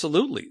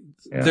 absolutely.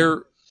 Yeah.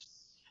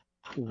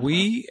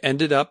 We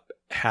ended up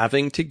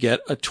having to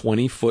get a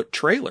 20-foot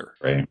trailer.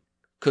 Right.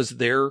 Because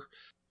they're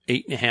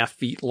 8.5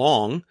 feet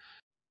long.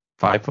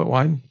 5 foot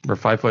wide or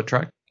 5 foot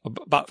truck?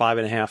 About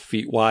 5.5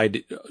 feet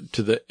wide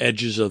to the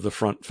edges of the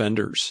front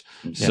fenders.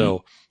 Yeah.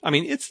 So, I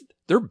mean,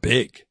 they're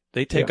big.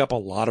 They take up a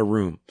lot of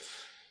room,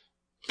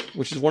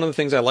 which is one of the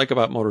things I like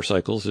about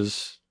motorcycles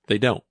is they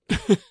don't.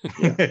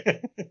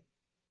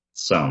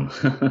 Some.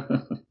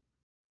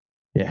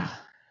 Yeah.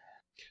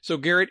 So,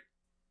 Garrett,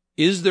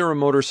 is there a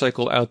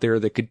motorcycle out there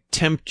that could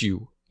tempt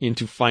you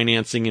into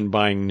financing and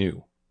buying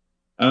new?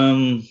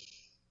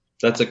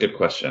 That's a good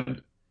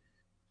question.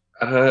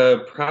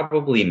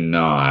 Probably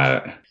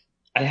not.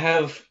 I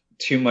have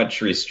too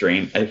much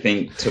restraint, I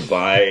think, to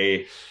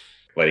buy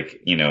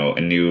like, a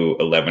new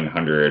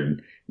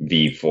 1100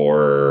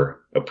 V4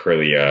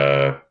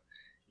 Aprilia,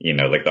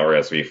 like the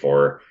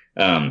RSV4.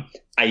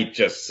 I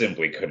just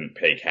simply couldn't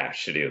pay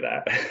cash to do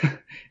that,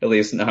 at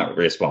least not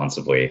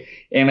responsibly.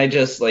 And I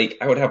just I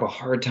would have a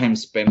hard time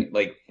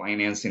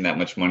financing that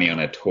much money on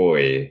a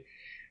toy.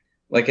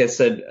 Like I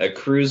said, a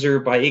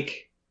cruiser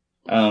bike,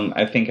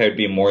 I think I'd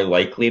be more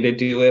likely to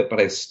do it, but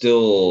I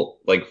still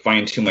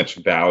find too much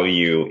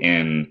value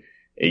in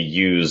a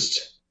used,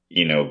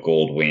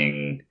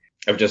 Goldwing.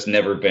 I've just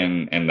never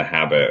been in the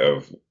habit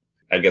of,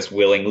 I guess,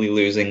 willingly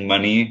losing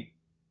money.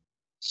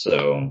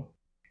 So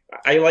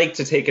I like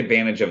to take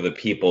advantage of the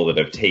people that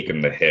have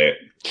taken the hit.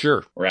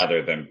 Sure.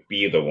 Rather than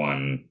be the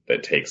one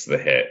that takes the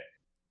hit.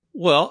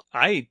 Well,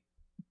 I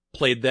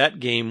played that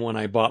game when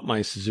I bought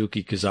my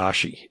Suzuki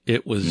Kizashi.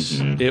 It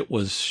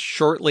was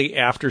shortly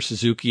after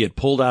Suzuki had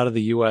pulled out of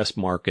the US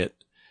market.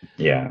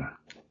 Yeah.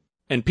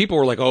 And people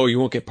were like, "Oh, you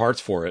won't get parts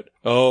for it.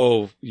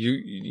 Oh,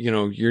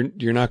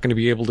 you're not going to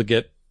be able to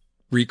get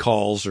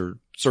recalls or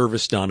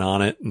service done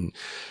on it." And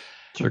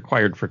it's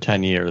required for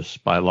 10 years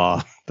by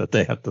law that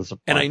they have to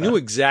supply. And I knew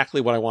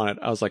exactly what I wanted.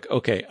 I was like,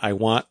 "Okay, I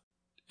want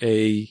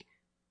a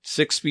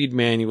 6-speed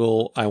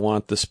manual. I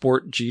want the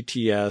Sport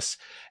GTS."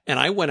 And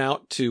I went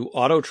out to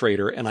Auto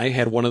Trader and I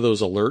had one of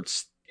those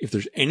alerts. If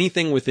there's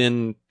anything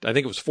within, I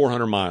think it was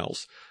 400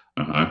 miles.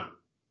 Uh-huh.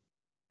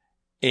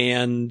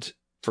 And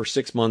for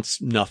 6 months,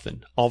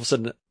 nothing. All of a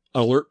sudden, an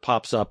alert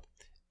pops up.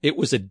 It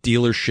was a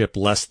dealership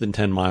less than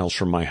 10 miles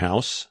from my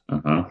house.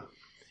 Uh-huh.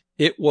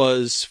 It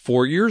was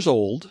 4 years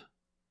old.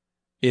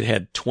 It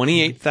had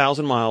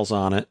 28,000 miles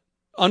on it,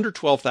 under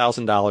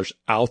 $12,000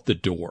 out the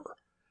door.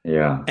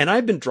 Yeah. And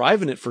I've been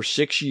driving it for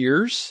 6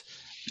 years.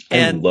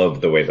 I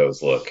love the way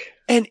those look.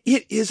 And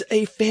it is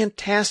a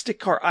fantastic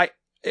car.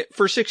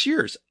 For 6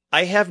 years,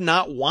 I have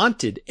not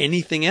wanted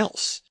anything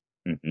else.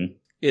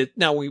 Mm-hmm.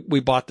 Now we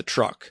bought the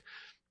truck,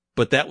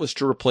 but that was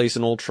to replace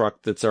an old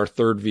truck that's our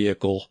third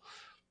vehicle.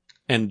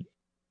 And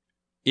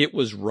it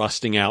was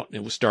rusting out and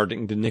it was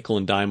starting to nickel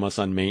and dime us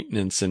on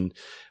maintenance. And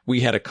we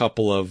had a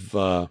couple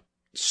of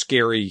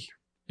scary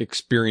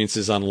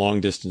experiences on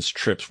long distance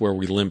trips where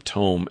we limped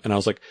home. And I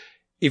was like,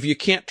 if you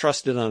can't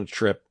trust it on a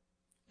trip,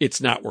 it's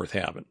not worth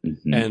having.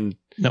 Mm-hmm. And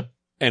nope.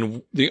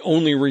 And the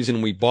only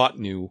reason we bought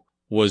new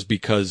was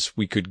because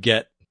we could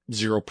get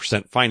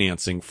 0%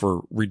 financing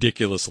for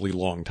ridiculously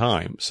long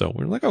time. So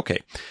we're like, okay.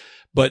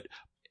 But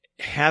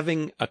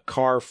having a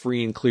car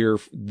free and clear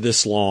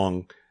this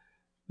long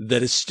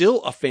that is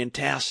still a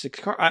fantastic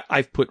car.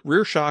 I've put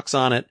rear shocks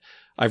on it.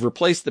 I've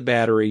replaced the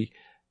battery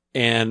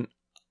and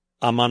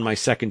I'm on my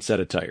second set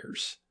of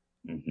tires.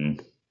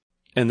 Mm-hmm.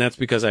 And that's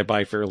because I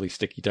buy fairly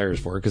sticky tires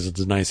for it because it's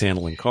a nice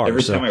handling car.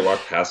 Every time I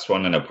walk past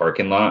one in a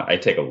parking lot, I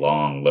take a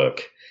long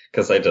look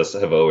because I just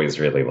have always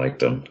really liked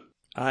them.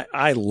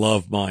 I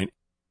love mine.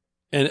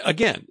 And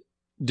again,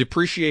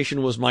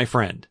 depreciation was my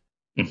friend.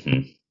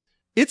 Mm-hmm.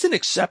 It's an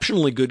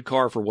exceptionally good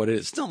car for what it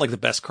is. It's not like the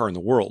best car in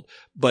the world,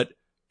 but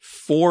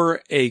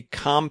for a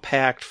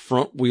compact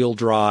front wheel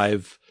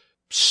drive,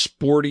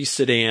 sporty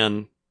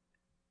sedan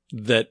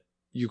that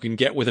you can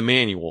get with a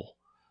manual,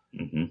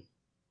 mm-hmm.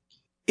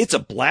 It's a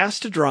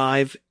blast to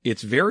drive.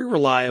 It's very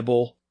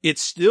reliable. It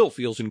still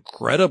feels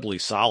incredibly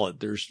solid.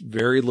 There's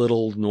very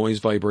little noise,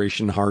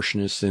 vibration,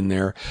 harshness in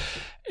there.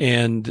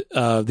 And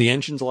the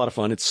engine's a lot of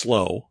fun. It's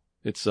slow.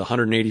 It's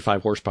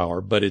 185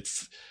 horsepower, but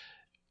it's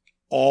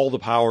all the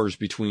powers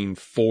between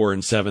 4,000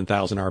 and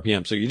 7,000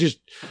 RPM. So you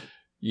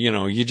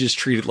just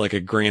treat it like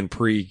a Grand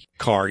Prix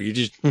car. You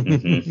just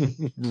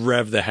Mm-hmm.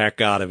 rev the heck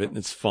out of it and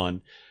it's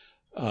fun.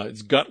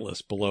 It's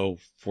gutless below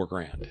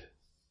 $4,000.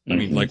 I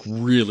mean, like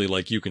really,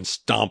 like you can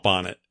stomp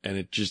on it and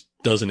it just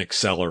doesn't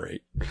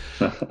accelerate.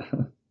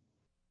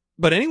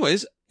 But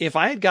anyways, if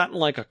I had gotten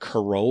like a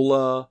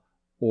Corolla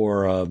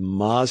or a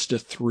Mazda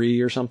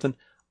 3 or something,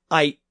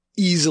 I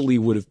easily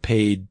would have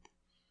paid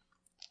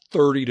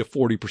 30 to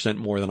 40%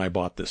 more than I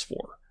bought this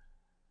for.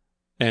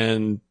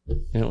 And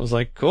it was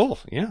like, cool.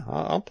 Yeah,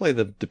 I'll play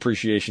the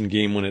depreciation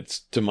game when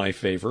it's to my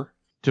favor.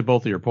 To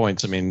both of your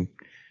points, I mean,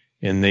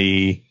 in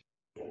the,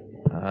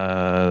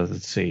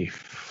 let's see,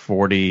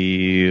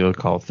 40, we'll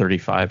call it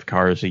 35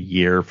 cars a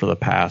year for the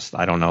past,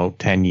 I don't know,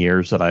 10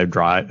 years that I've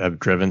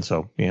driven.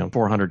 So,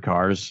 400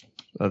 cars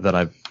that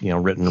I've,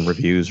 written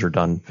reviews or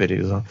done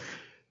videos on.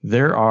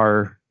 There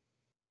are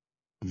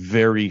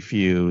very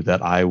few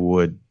that I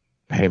would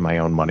pay my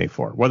own money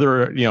for,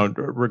 whether,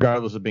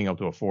 regardless of being able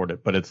to afford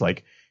it. But it's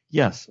like,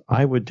 yes,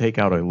 I would take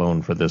out a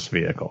loan for this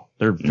vehicle.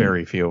 There are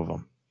very few of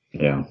them.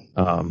 Yeah.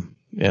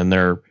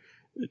 And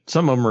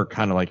some of them are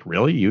kind of like,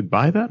 really? You'd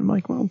buy that? I'm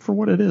like, well, for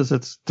what it is,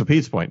 it's to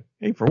Pete's point.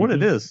 Hey, for what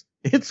it is,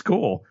 it's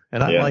cool.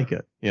 And I like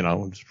it,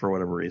 just for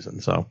whatever reason.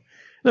 So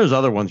there's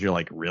other ones you're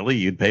like, really?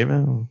 You'd pay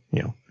them?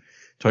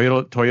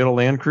 Toyota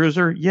Land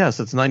Cruiser? Yes,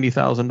 it's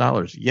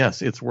 $90,000.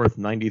 Yes, it's worth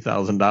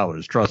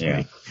 $90,000. Trust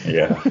me.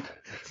 Yeah.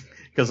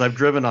 Because I've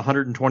driven a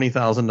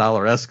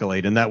 $120,000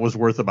 Escalade, and that was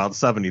worth about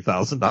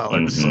 $70,000.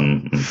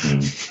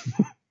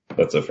 Mm-hmm.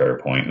 That's a fair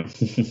point.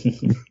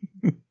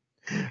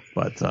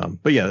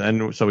 But yeah,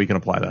 and so we can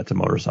apply that to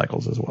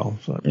motorcycles as well.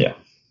 So yeah.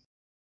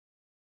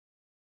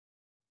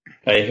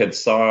 I had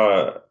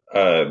saw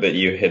that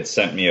you had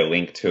sent me a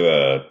link to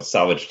a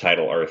salvage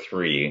title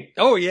R3.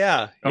 Oh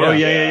yeah. Oh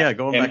yeah.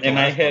 Going back. And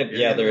I had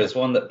there was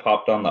one that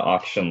popped on the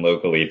auction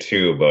locally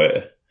too,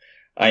 but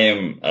I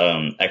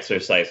am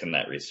exercising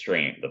that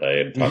restraint that I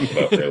had talked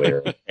about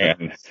earlier,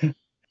 and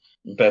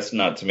best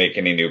not to make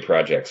any new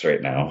projects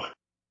right now.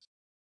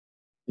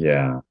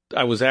 Yeah.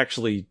 I was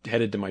actually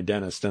headed to my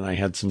dentist and I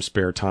had some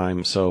spare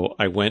time, so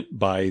I went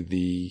by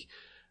the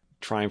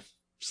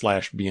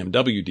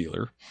Triumph/BMW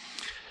dealer,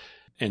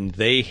 and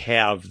they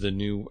have the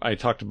new, I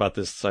talked about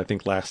this, I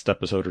think last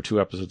episode or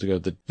 2 episodes ago,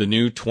 the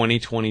new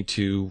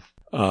 2022,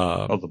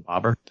 the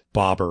Bobber.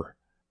 Bobber.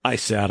 I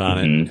sat on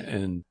it,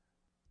 and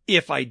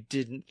if I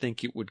didn't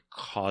think it would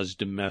cause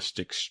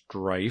domestic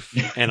strife,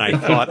 and I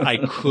thought I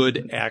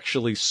could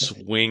actually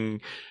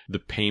swing the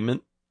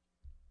payment,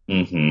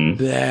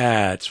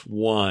 that's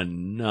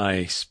one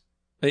nice.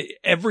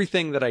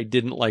 Everything that I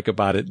didn't like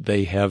about it,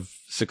 they have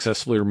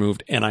successfully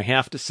removed. And I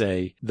have to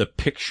say, the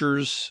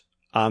pictures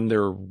on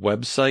their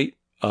website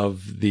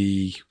of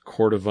the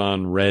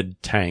Cordovan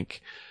red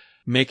tank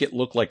make it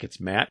look like it's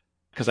matte.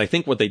 Because I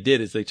think what they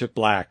did is they took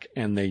black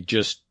and they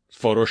just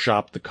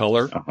photoshopped the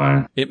color.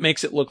 It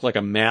makes it look like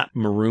a matte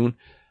maroon.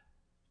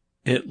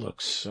 It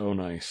looks so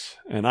nice.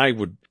 And I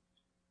would,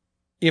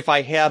 if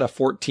I had a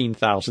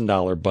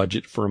 $14,000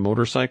 budget for a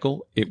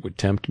motorcycle, it would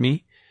tempt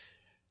me.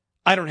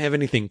 I don't have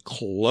anything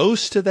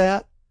close to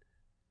that.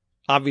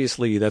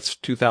 Obviously, that's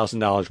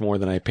 $2,000 more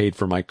than I paid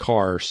for my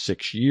car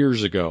 6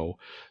 years ago.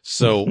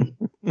 So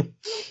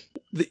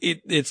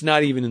it's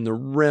not even in the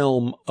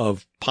realm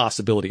of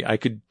possibility. I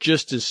could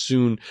just as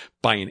soon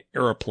buy an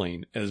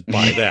airplane as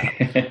buy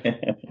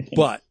that.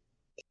 But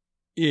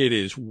it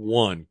is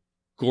one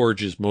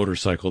gorgeous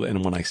motorcycle.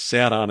 And when I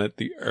sat on it,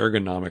 the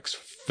ergonomics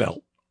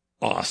felt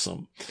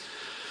awesome.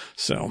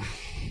 So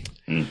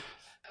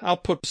I'll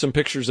put some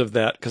pictures of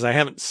that because I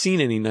haven't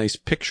seen any nice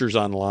pictures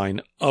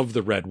online of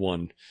the red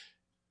one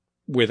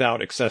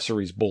without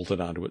accessories bolted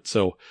onto it.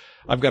 So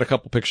I've got a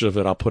couple pictures of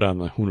it I'll put on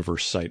the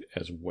Hooniverse site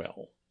as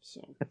well.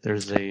 So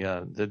there's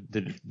the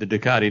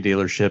Ducati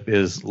dealership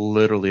is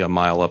literally a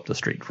mile up the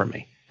street from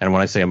me. And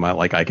when I say a mile,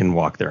 like I can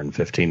walk there in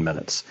 15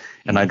 minutes.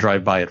 And I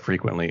drive by it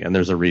frequently, and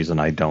there's a reason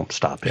I don't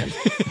stop in.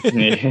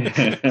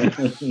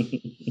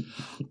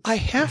 I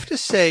have to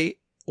say,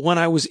 when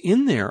I was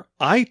in there,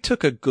 I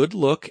took a good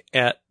look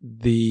at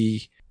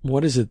the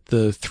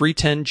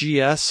 310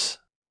 GS.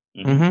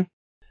 Mm-hmm.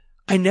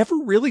 I never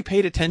really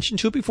paid attention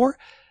to it before.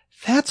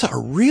 That's a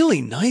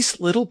really nice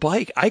little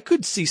bike. I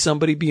could see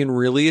somebody being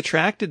really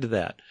attracted to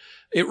that.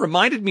 It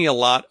reminded me a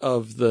lot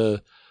of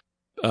the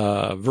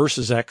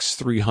Versys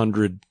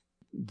X300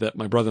 that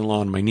my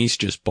brother-in-law and my niece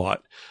just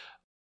bought.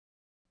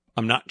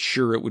 I'm not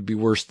sure it would be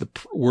worth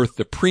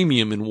the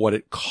premium in what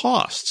it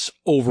costs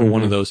over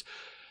one of those.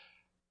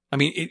 I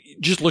mean,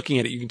 just looking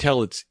at it, you can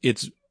tell it's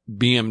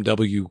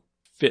BMW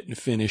fit and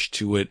finish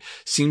to it.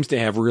 Seems to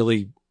have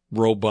really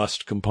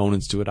robust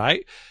components to it.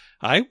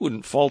 I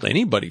wouldn't fault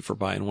anybody for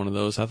buying one of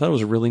those. I thought it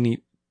was a really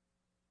neat,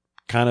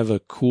 kind of a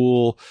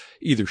cool,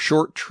 either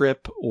short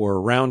trip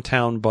or round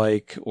town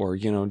bike, or,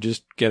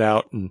 just get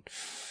out. And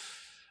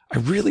I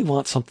really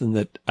want something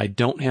that I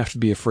don't have to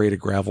be afraid of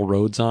gravel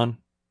roads on,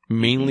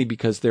 mainly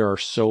because there are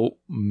so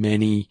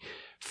many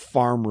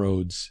farm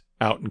roads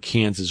out in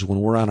Kansas when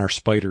we're on our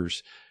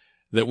Spiders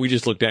that we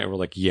just looked at and we're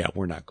like, yeah,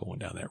 we're not going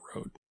down that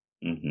road.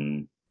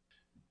 Mm-hmm.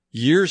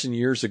 Years and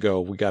years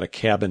ago, we got a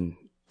cabin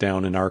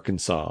down in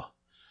Arkansas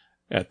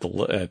at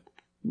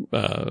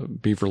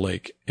Beaver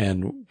Lake,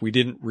 and we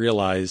didn't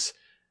realize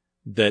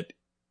that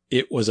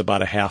it was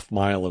about a half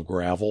mile of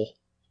gravel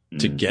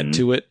to get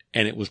to it,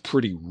 and it was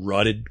pretty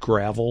rutted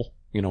gravel.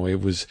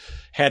 It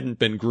hadn't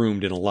been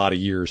groomed in a lot of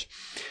years.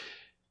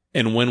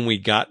 And when we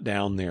got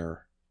down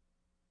there,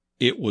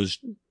 it was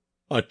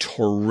a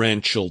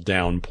torrential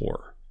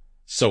downpour.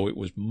 So it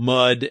was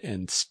mud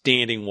and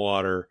standing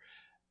water.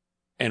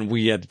 and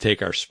we had to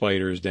take our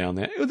spiders down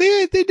there.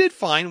 They did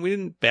fine. We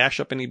didn't bash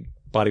up any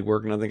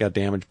bodywork, nothing got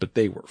damaged, but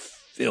they were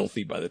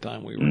filthy by the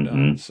time we were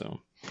done.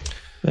 So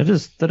that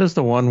is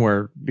the one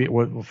where,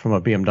 from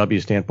a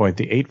BMW standpoint,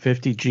 the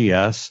 850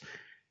 GS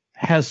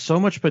has so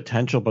much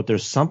potential, but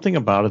there's something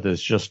about it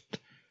that's just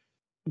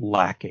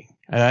lacking.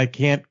 And I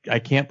can't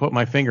put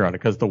my finger on it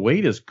because the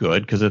weight is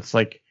good, because it's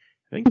like,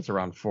 I think it's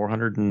around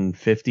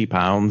 450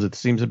 pounds. It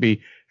seems to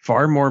be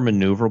far more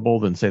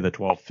maneuverable than, say, the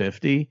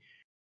 1250.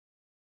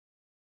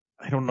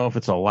 I don't know if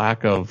it's a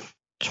lack of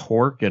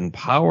torque and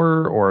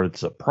power, or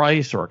it's a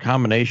price, or a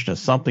combination of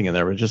something in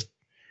there. It just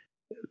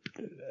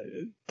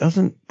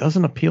doesn't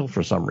appeal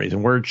for some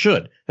reason, where it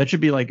should. That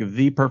should be like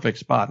the perfect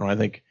spot. And I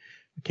think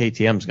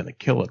KTM is going to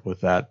kill it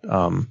with that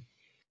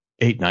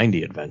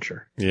 890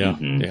 adventure. Yeah,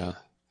 yeah.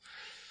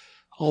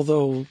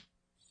 Although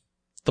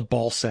the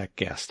ball sack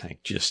gas tank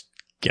just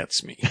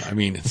gets me. I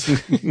mean,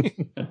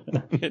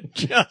 it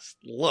just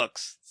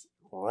looks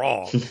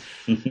wrong.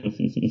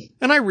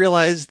 And I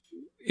realized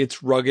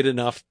it's rugged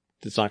enough.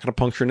 It's not going to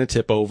puncture in a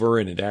tip over,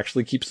 and it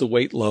actually keeps the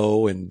weight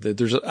low. And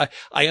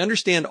I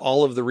understand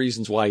all of the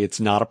reasons why it's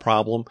not a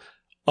problem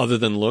other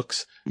than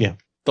looks. Yeah.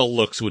 The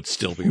looks would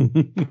still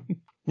be.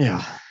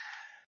 Yeah.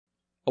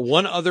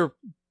 One other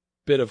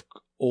bit of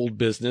old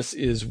business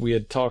is we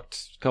had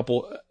talked a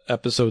couple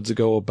episodes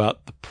ago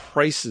about the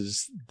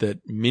prices that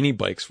mini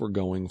bikes were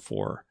going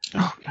for.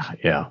 Oh, God,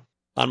 yeah.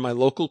 On my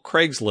local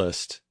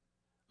Craigslist,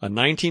 a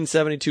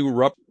 1972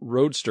 Rupp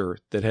Roadster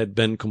that had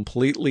been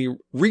completely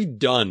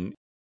redone.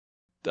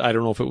 I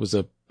don't know if it was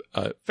a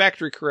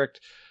factory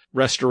correct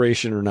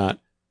restoration or not.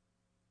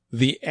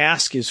 The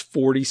ask is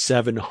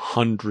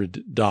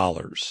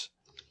 $4,700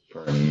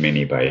 for a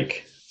mini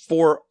bike.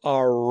 For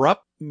a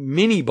Rupp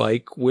mini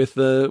bike with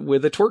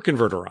a torque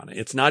converter on it.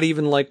 It's not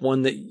even like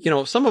one that,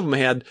 some of them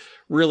had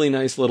really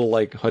nice little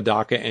like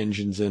Hodaka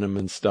engines in them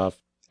and stuff.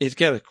 It's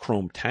got a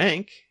chrome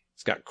tank.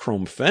 It's got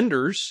chrome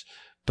fenders,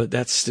 but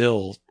that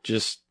still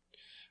just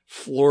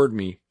floored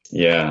me.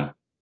 Yeah.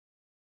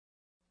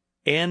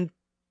 And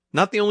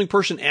not the only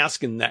person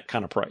asking that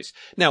kind of price.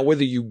 Now,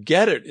 whether you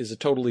get it is a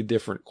totally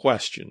different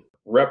question.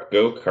 Rupp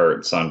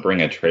go-karts on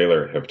Bring a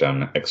Trailer have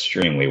done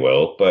extremely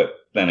well, but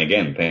then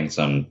again, things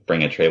on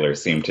Bring a Trailer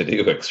seem to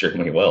do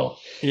extremely well.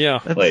 Yeah.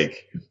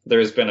 Like,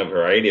 there's been a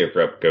variety of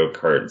Rupp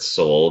go-karts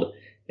sold,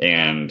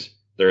 and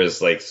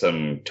there's like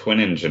some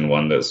twin-engine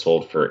one that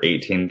sold for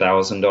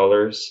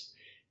 $18,000.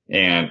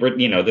 And,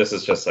 this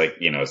is just like,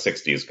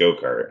 60s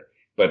go-kart.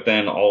 But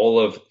then all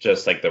of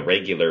just like the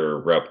regular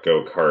Rupp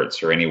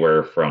go-karts are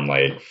anywhere from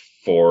like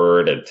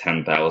 $4,000 to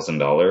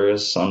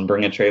 $10,000 on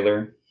Bring a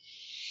Trailer.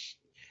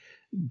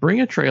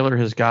 Bring a Trailer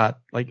has got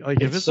like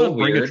if it's so on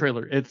Bring weird. a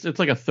Trailer, it's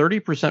like a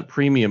 30%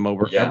 premium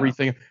over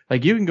everything.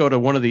 Like you can go to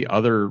one of the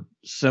other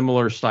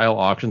similar style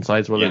auction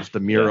sites, whether it's the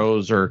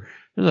Miros or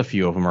there's a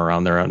few of them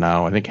around there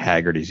now. I think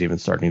Haggerty's even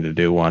starting to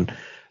do one.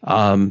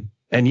 And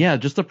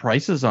just the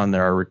prices on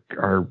there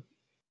are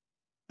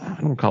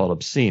I don't call it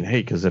obscene.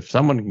 Hey, because if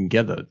someone can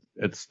get it,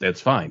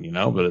 it's fine,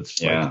 but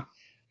it's like,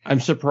 I'm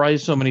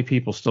surprised so many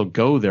people still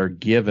go there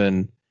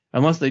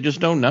unless they just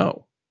don't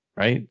know.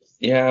 Right.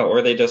 Yeah.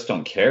 Or they just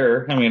don't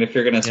care. I mean, if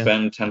you're going to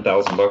spend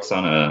 $10,000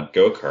 on a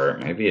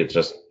go-kart, maybe it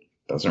just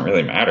doesn't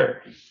really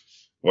matter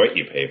what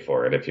you pay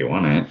for it if you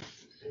want it.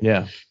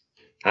 Yeah.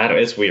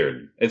 It's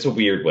weird. It's a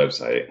weird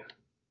website.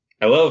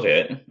 I love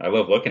it. I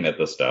love looking at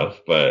the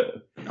stuff,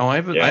 but I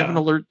have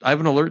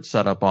an alert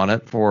set up on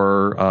it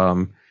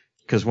for,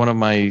 because one of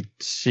my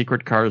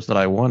secret cars that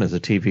I won is a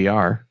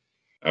TVR.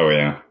 Oh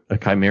yeah. A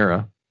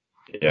Chimera.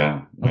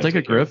 Yeah. I'll take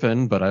a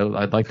Griffin, but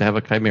I'd like to have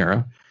a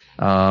Chimera.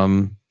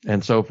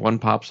 And so if one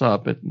pops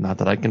up, not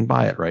that I can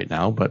buy it right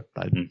now, but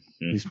I at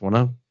least want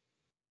to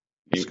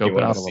scope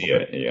it out a little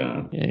bit.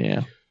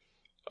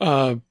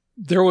 Yeah.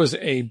 There was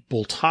a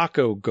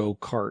Bultaco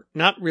go-kart,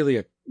 not really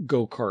a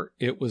go-kart.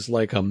 It was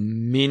like a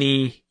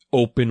mini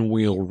open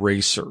wheel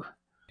racer.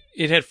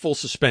 It had full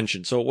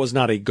suspension, so it was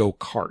not a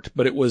go-kart,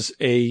 but it was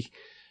it's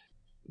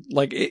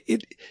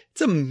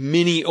a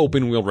mini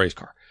open wheel race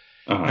car.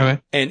 Uh-huh.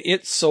 Okay. And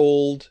it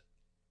sold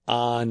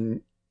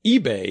on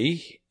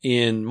eBay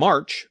in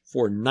March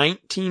for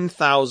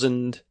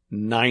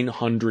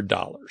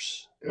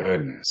 $19,900.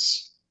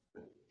 Goodness.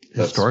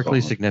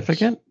 Historically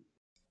significant?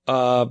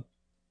 No.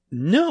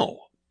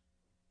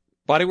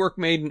 Bodywork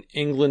made in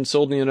England,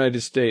 sold in the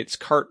United States.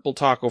 Kart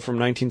Bultaco from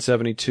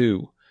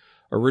 1972.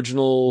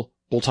 Original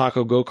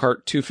Bultaco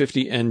go-kart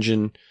 250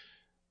 engine,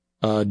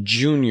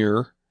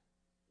 junior.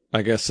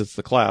 I guess it's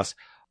the class.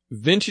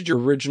 Vintage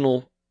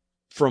original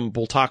from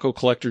Bultaco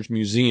Collectors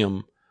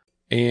Museum.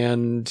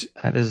 And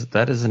that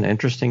is an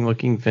interesting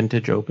looking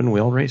vintage open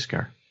wheel race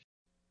car.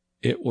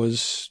 It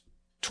was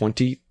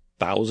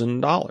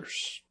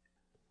 $20,000.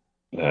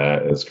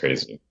 That is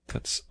crazy.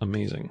 That's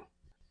amazing.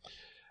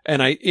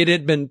 And it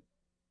had been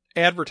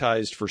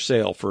advertised for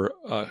sale for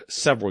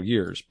several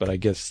years, but I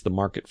guess the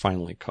market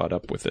finally caught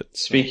up with it.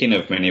 Speaking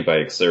of mini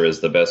bikes, there is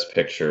the best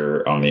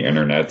picture on the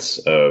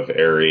internets of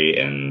Ari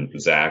and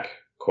Zach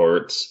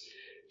Courts.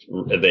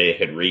 They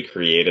had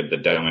recreated the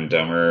Dumb and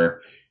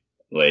Dumber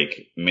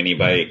like mini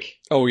bike.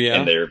 Oh yeah.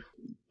 And they're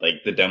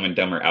like the Dumb and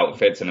Dumber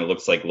outfits, and it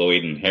looks like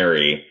Lloyd and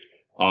Harry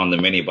on the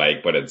mini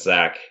bike, but it's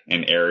Zach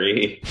and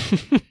Ari.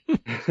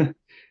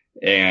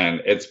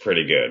 And it's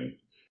pretty good.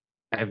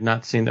 I have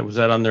not seen that. Was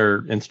that on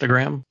their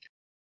Instagram?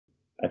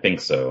 I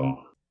think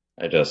so.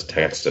 I just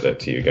texted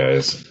it to you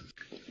guys.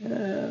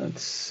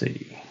 Let's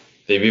see.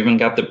 They've even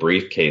got the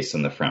briefcase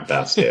in the front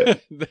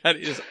basket. That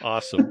is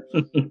awesome.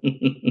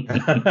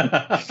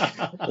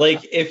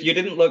 Like, if you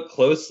didn't look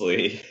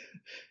closely,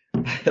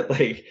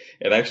 like,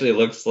 it actually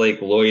looks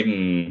like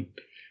Lloyd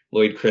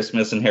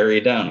Christmas and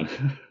Harry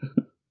Dunn.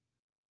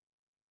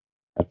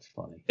 That's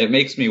funny. It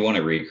makes me want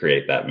to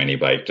recreate that mini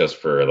bike just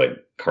for, like,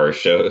 car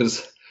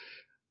shows.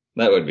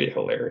 That would be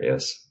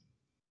hilarious.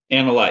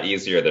 And a lot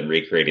easier than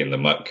recreating the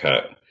Mutt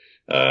Cut.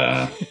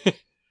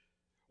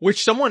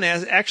 Which someone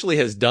actually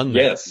has done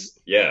that.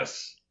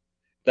 Yes.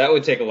 That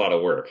would take a lot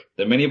of work.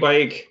 The mini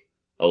bike,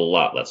 a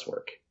lot less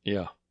work.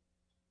 Yeah.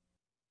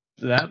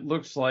 That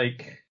looks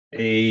like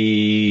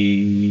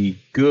a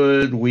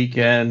good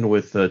weekend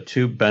with a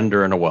tube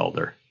bender and a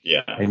welder.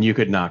 Yeah. And you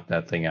could knock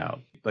that thing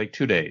out. Like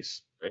 2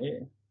 days.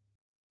 Right.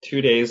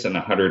 2 days and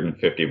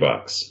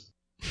 $150.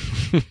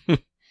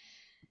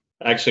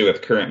 Actually,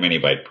 with current mini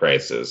bike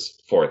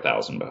prices,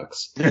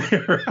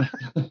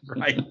 $4,000.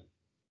 Right.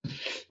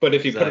 But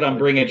if you put it on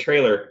Bring a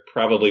Trailer,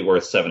 probably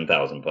worth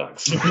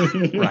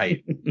 $7,000.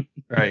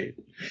 Right.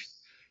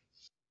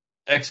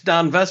 Ex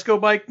Don Vesco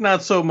bike,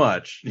 not so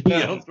much.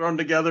 No. Thrown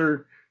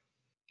together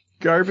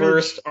garbage.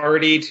 First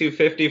RD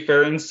 250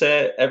 Farron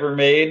set ever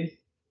made,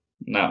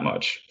 not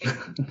much.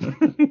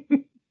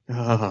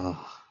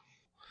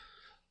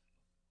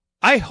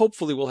 I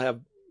hopefully will have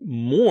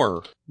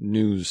more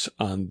news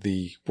on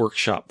the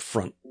workshop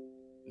front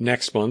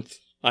next month.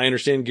 I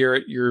understand,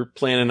 Garrett, you're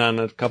planning on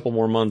a couple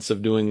more months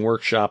of doing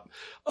workshop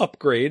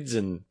upgrades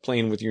and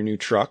playing with your new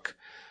truck.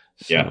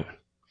 So,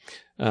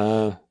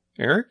 yeah.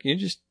 Eric, you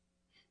just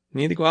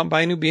need to go out and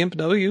buy a new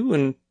BMW,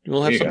 and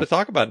we'll have something to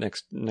talk about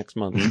next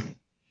month.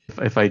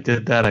 If I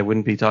did that, I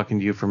wouldn't be talking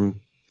to you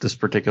from this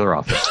particular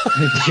office.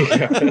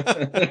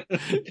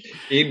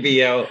 He'd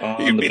be out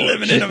on You'd be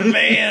living in a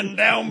van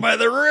down by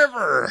the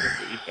river.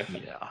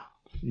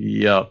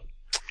 Yep.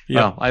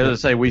 Well, I was gonna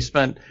say we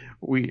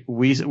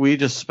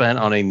just spent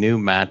on a new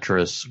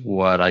mattress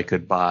what I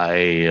could buy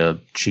a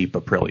cheap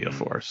Aprilia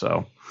for.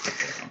 So,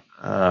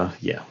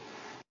 yeah.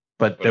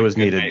 But that was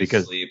needed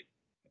because sleep.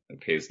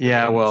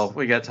 Well,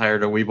 we got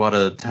tired of. We bought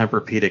a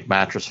Tempur-Pedic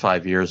mattress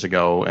 5 years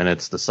ago, and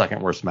it's the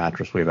second worst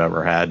mattress we've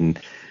ever had. And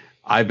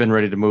I've been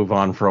ready to move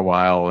on for a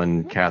while,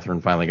 and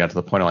Catherine finally got to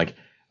the point of like,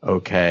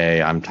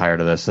 okay, I'm tired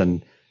of this.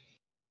 And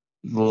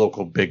the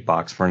local big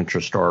box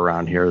furniture store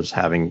around here is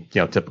having,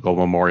 typical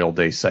Memorial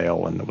Day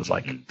sale, and it was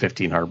like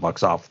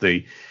 $1,500 off.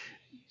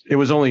 It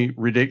was only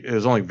ridiculous. It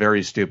was only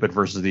very stupid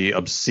versus the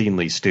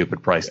obscenely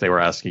stupid price they were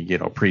asking,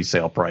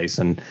 pre-sale price.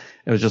 And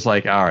it was just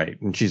like, all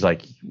right. And she's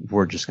like,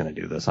 we're just going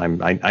to do this.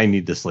 I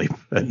need to sleep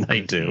at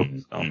night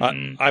too.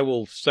 So. I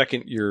will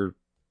second your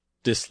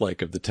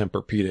dislike of the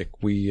Tempur-Pedic.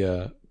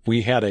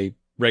 We had a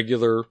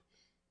regular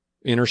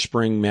inner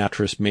spring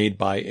mattress made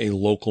by a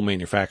local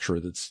manufacturer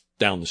that's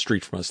down the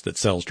street from us that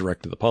sells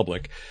direct to the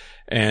public.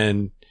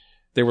 And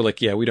they were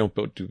like, yeah, we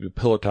don't do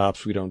pillow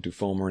tops. We don't do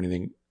foam or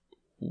anything.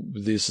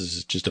 This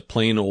is just a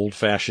plain old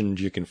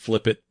fashioned, you can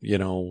flip it,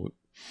 And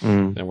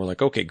we're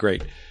like, okay,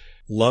 great.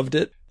 Loved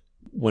it.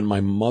 When my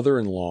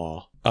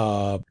mother-in-law,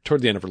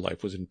 toward the end of her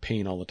life, was in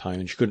pain all the time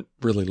and she couldn't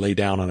really lay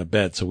down on a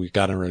bed. So we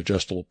got her an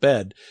adjustable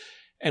bed,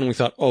 and we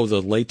thought, oh,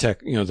 the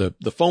latex,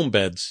 the foam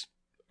beds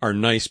are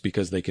nice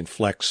because they can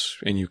flex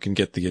and you can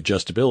get the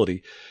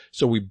adjustability.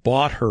 So we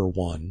bought her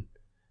one,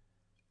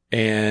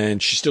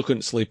 and she still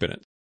couldn't sleep in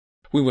it.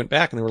 We went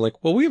back and they were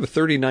like, well, we have a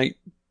 30-night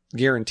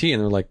guarantee.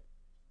 And they're like,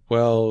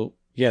 well,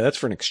 yeah, that's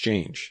for an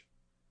exchange,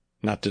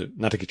 not to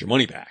get your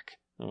money back.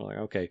 And we're like,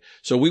 okay.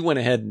 So we went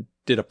ahead and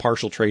did a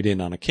partial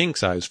trade-in on a king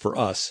size for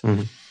us.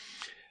 Mm-hmm.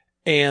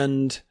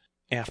 And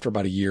after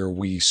about a year,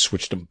 we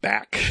switched them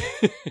back.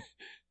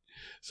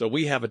 So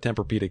we have a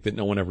Tempur-Pedic that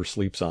no one ever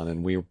sleeps on,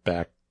 and we're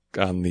back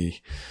on the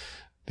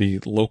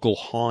local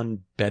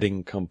Hahn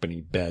Bedding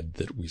Company bed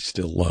that we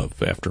still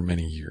love after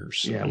many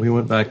years. Yeah, we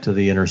went back to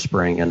the inner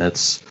spring, and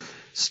it's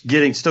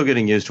still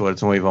getting used to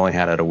it. We've only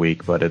had it a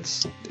week, but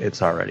it's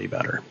already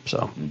better.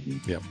 So,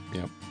 Yep.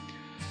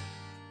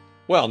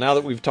 Well, now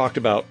that we've talked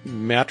about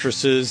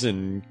mattresses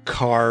and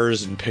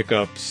cars and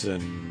pickups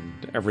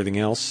and everything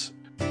else,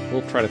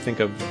 we'll try to think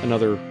of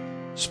another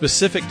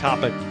specific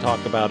topic to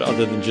talk about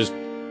other than just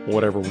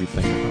whatever we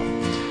think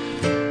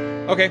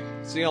about. Okay,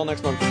 see y'all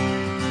next month.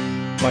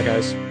 Bye,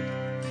 guys.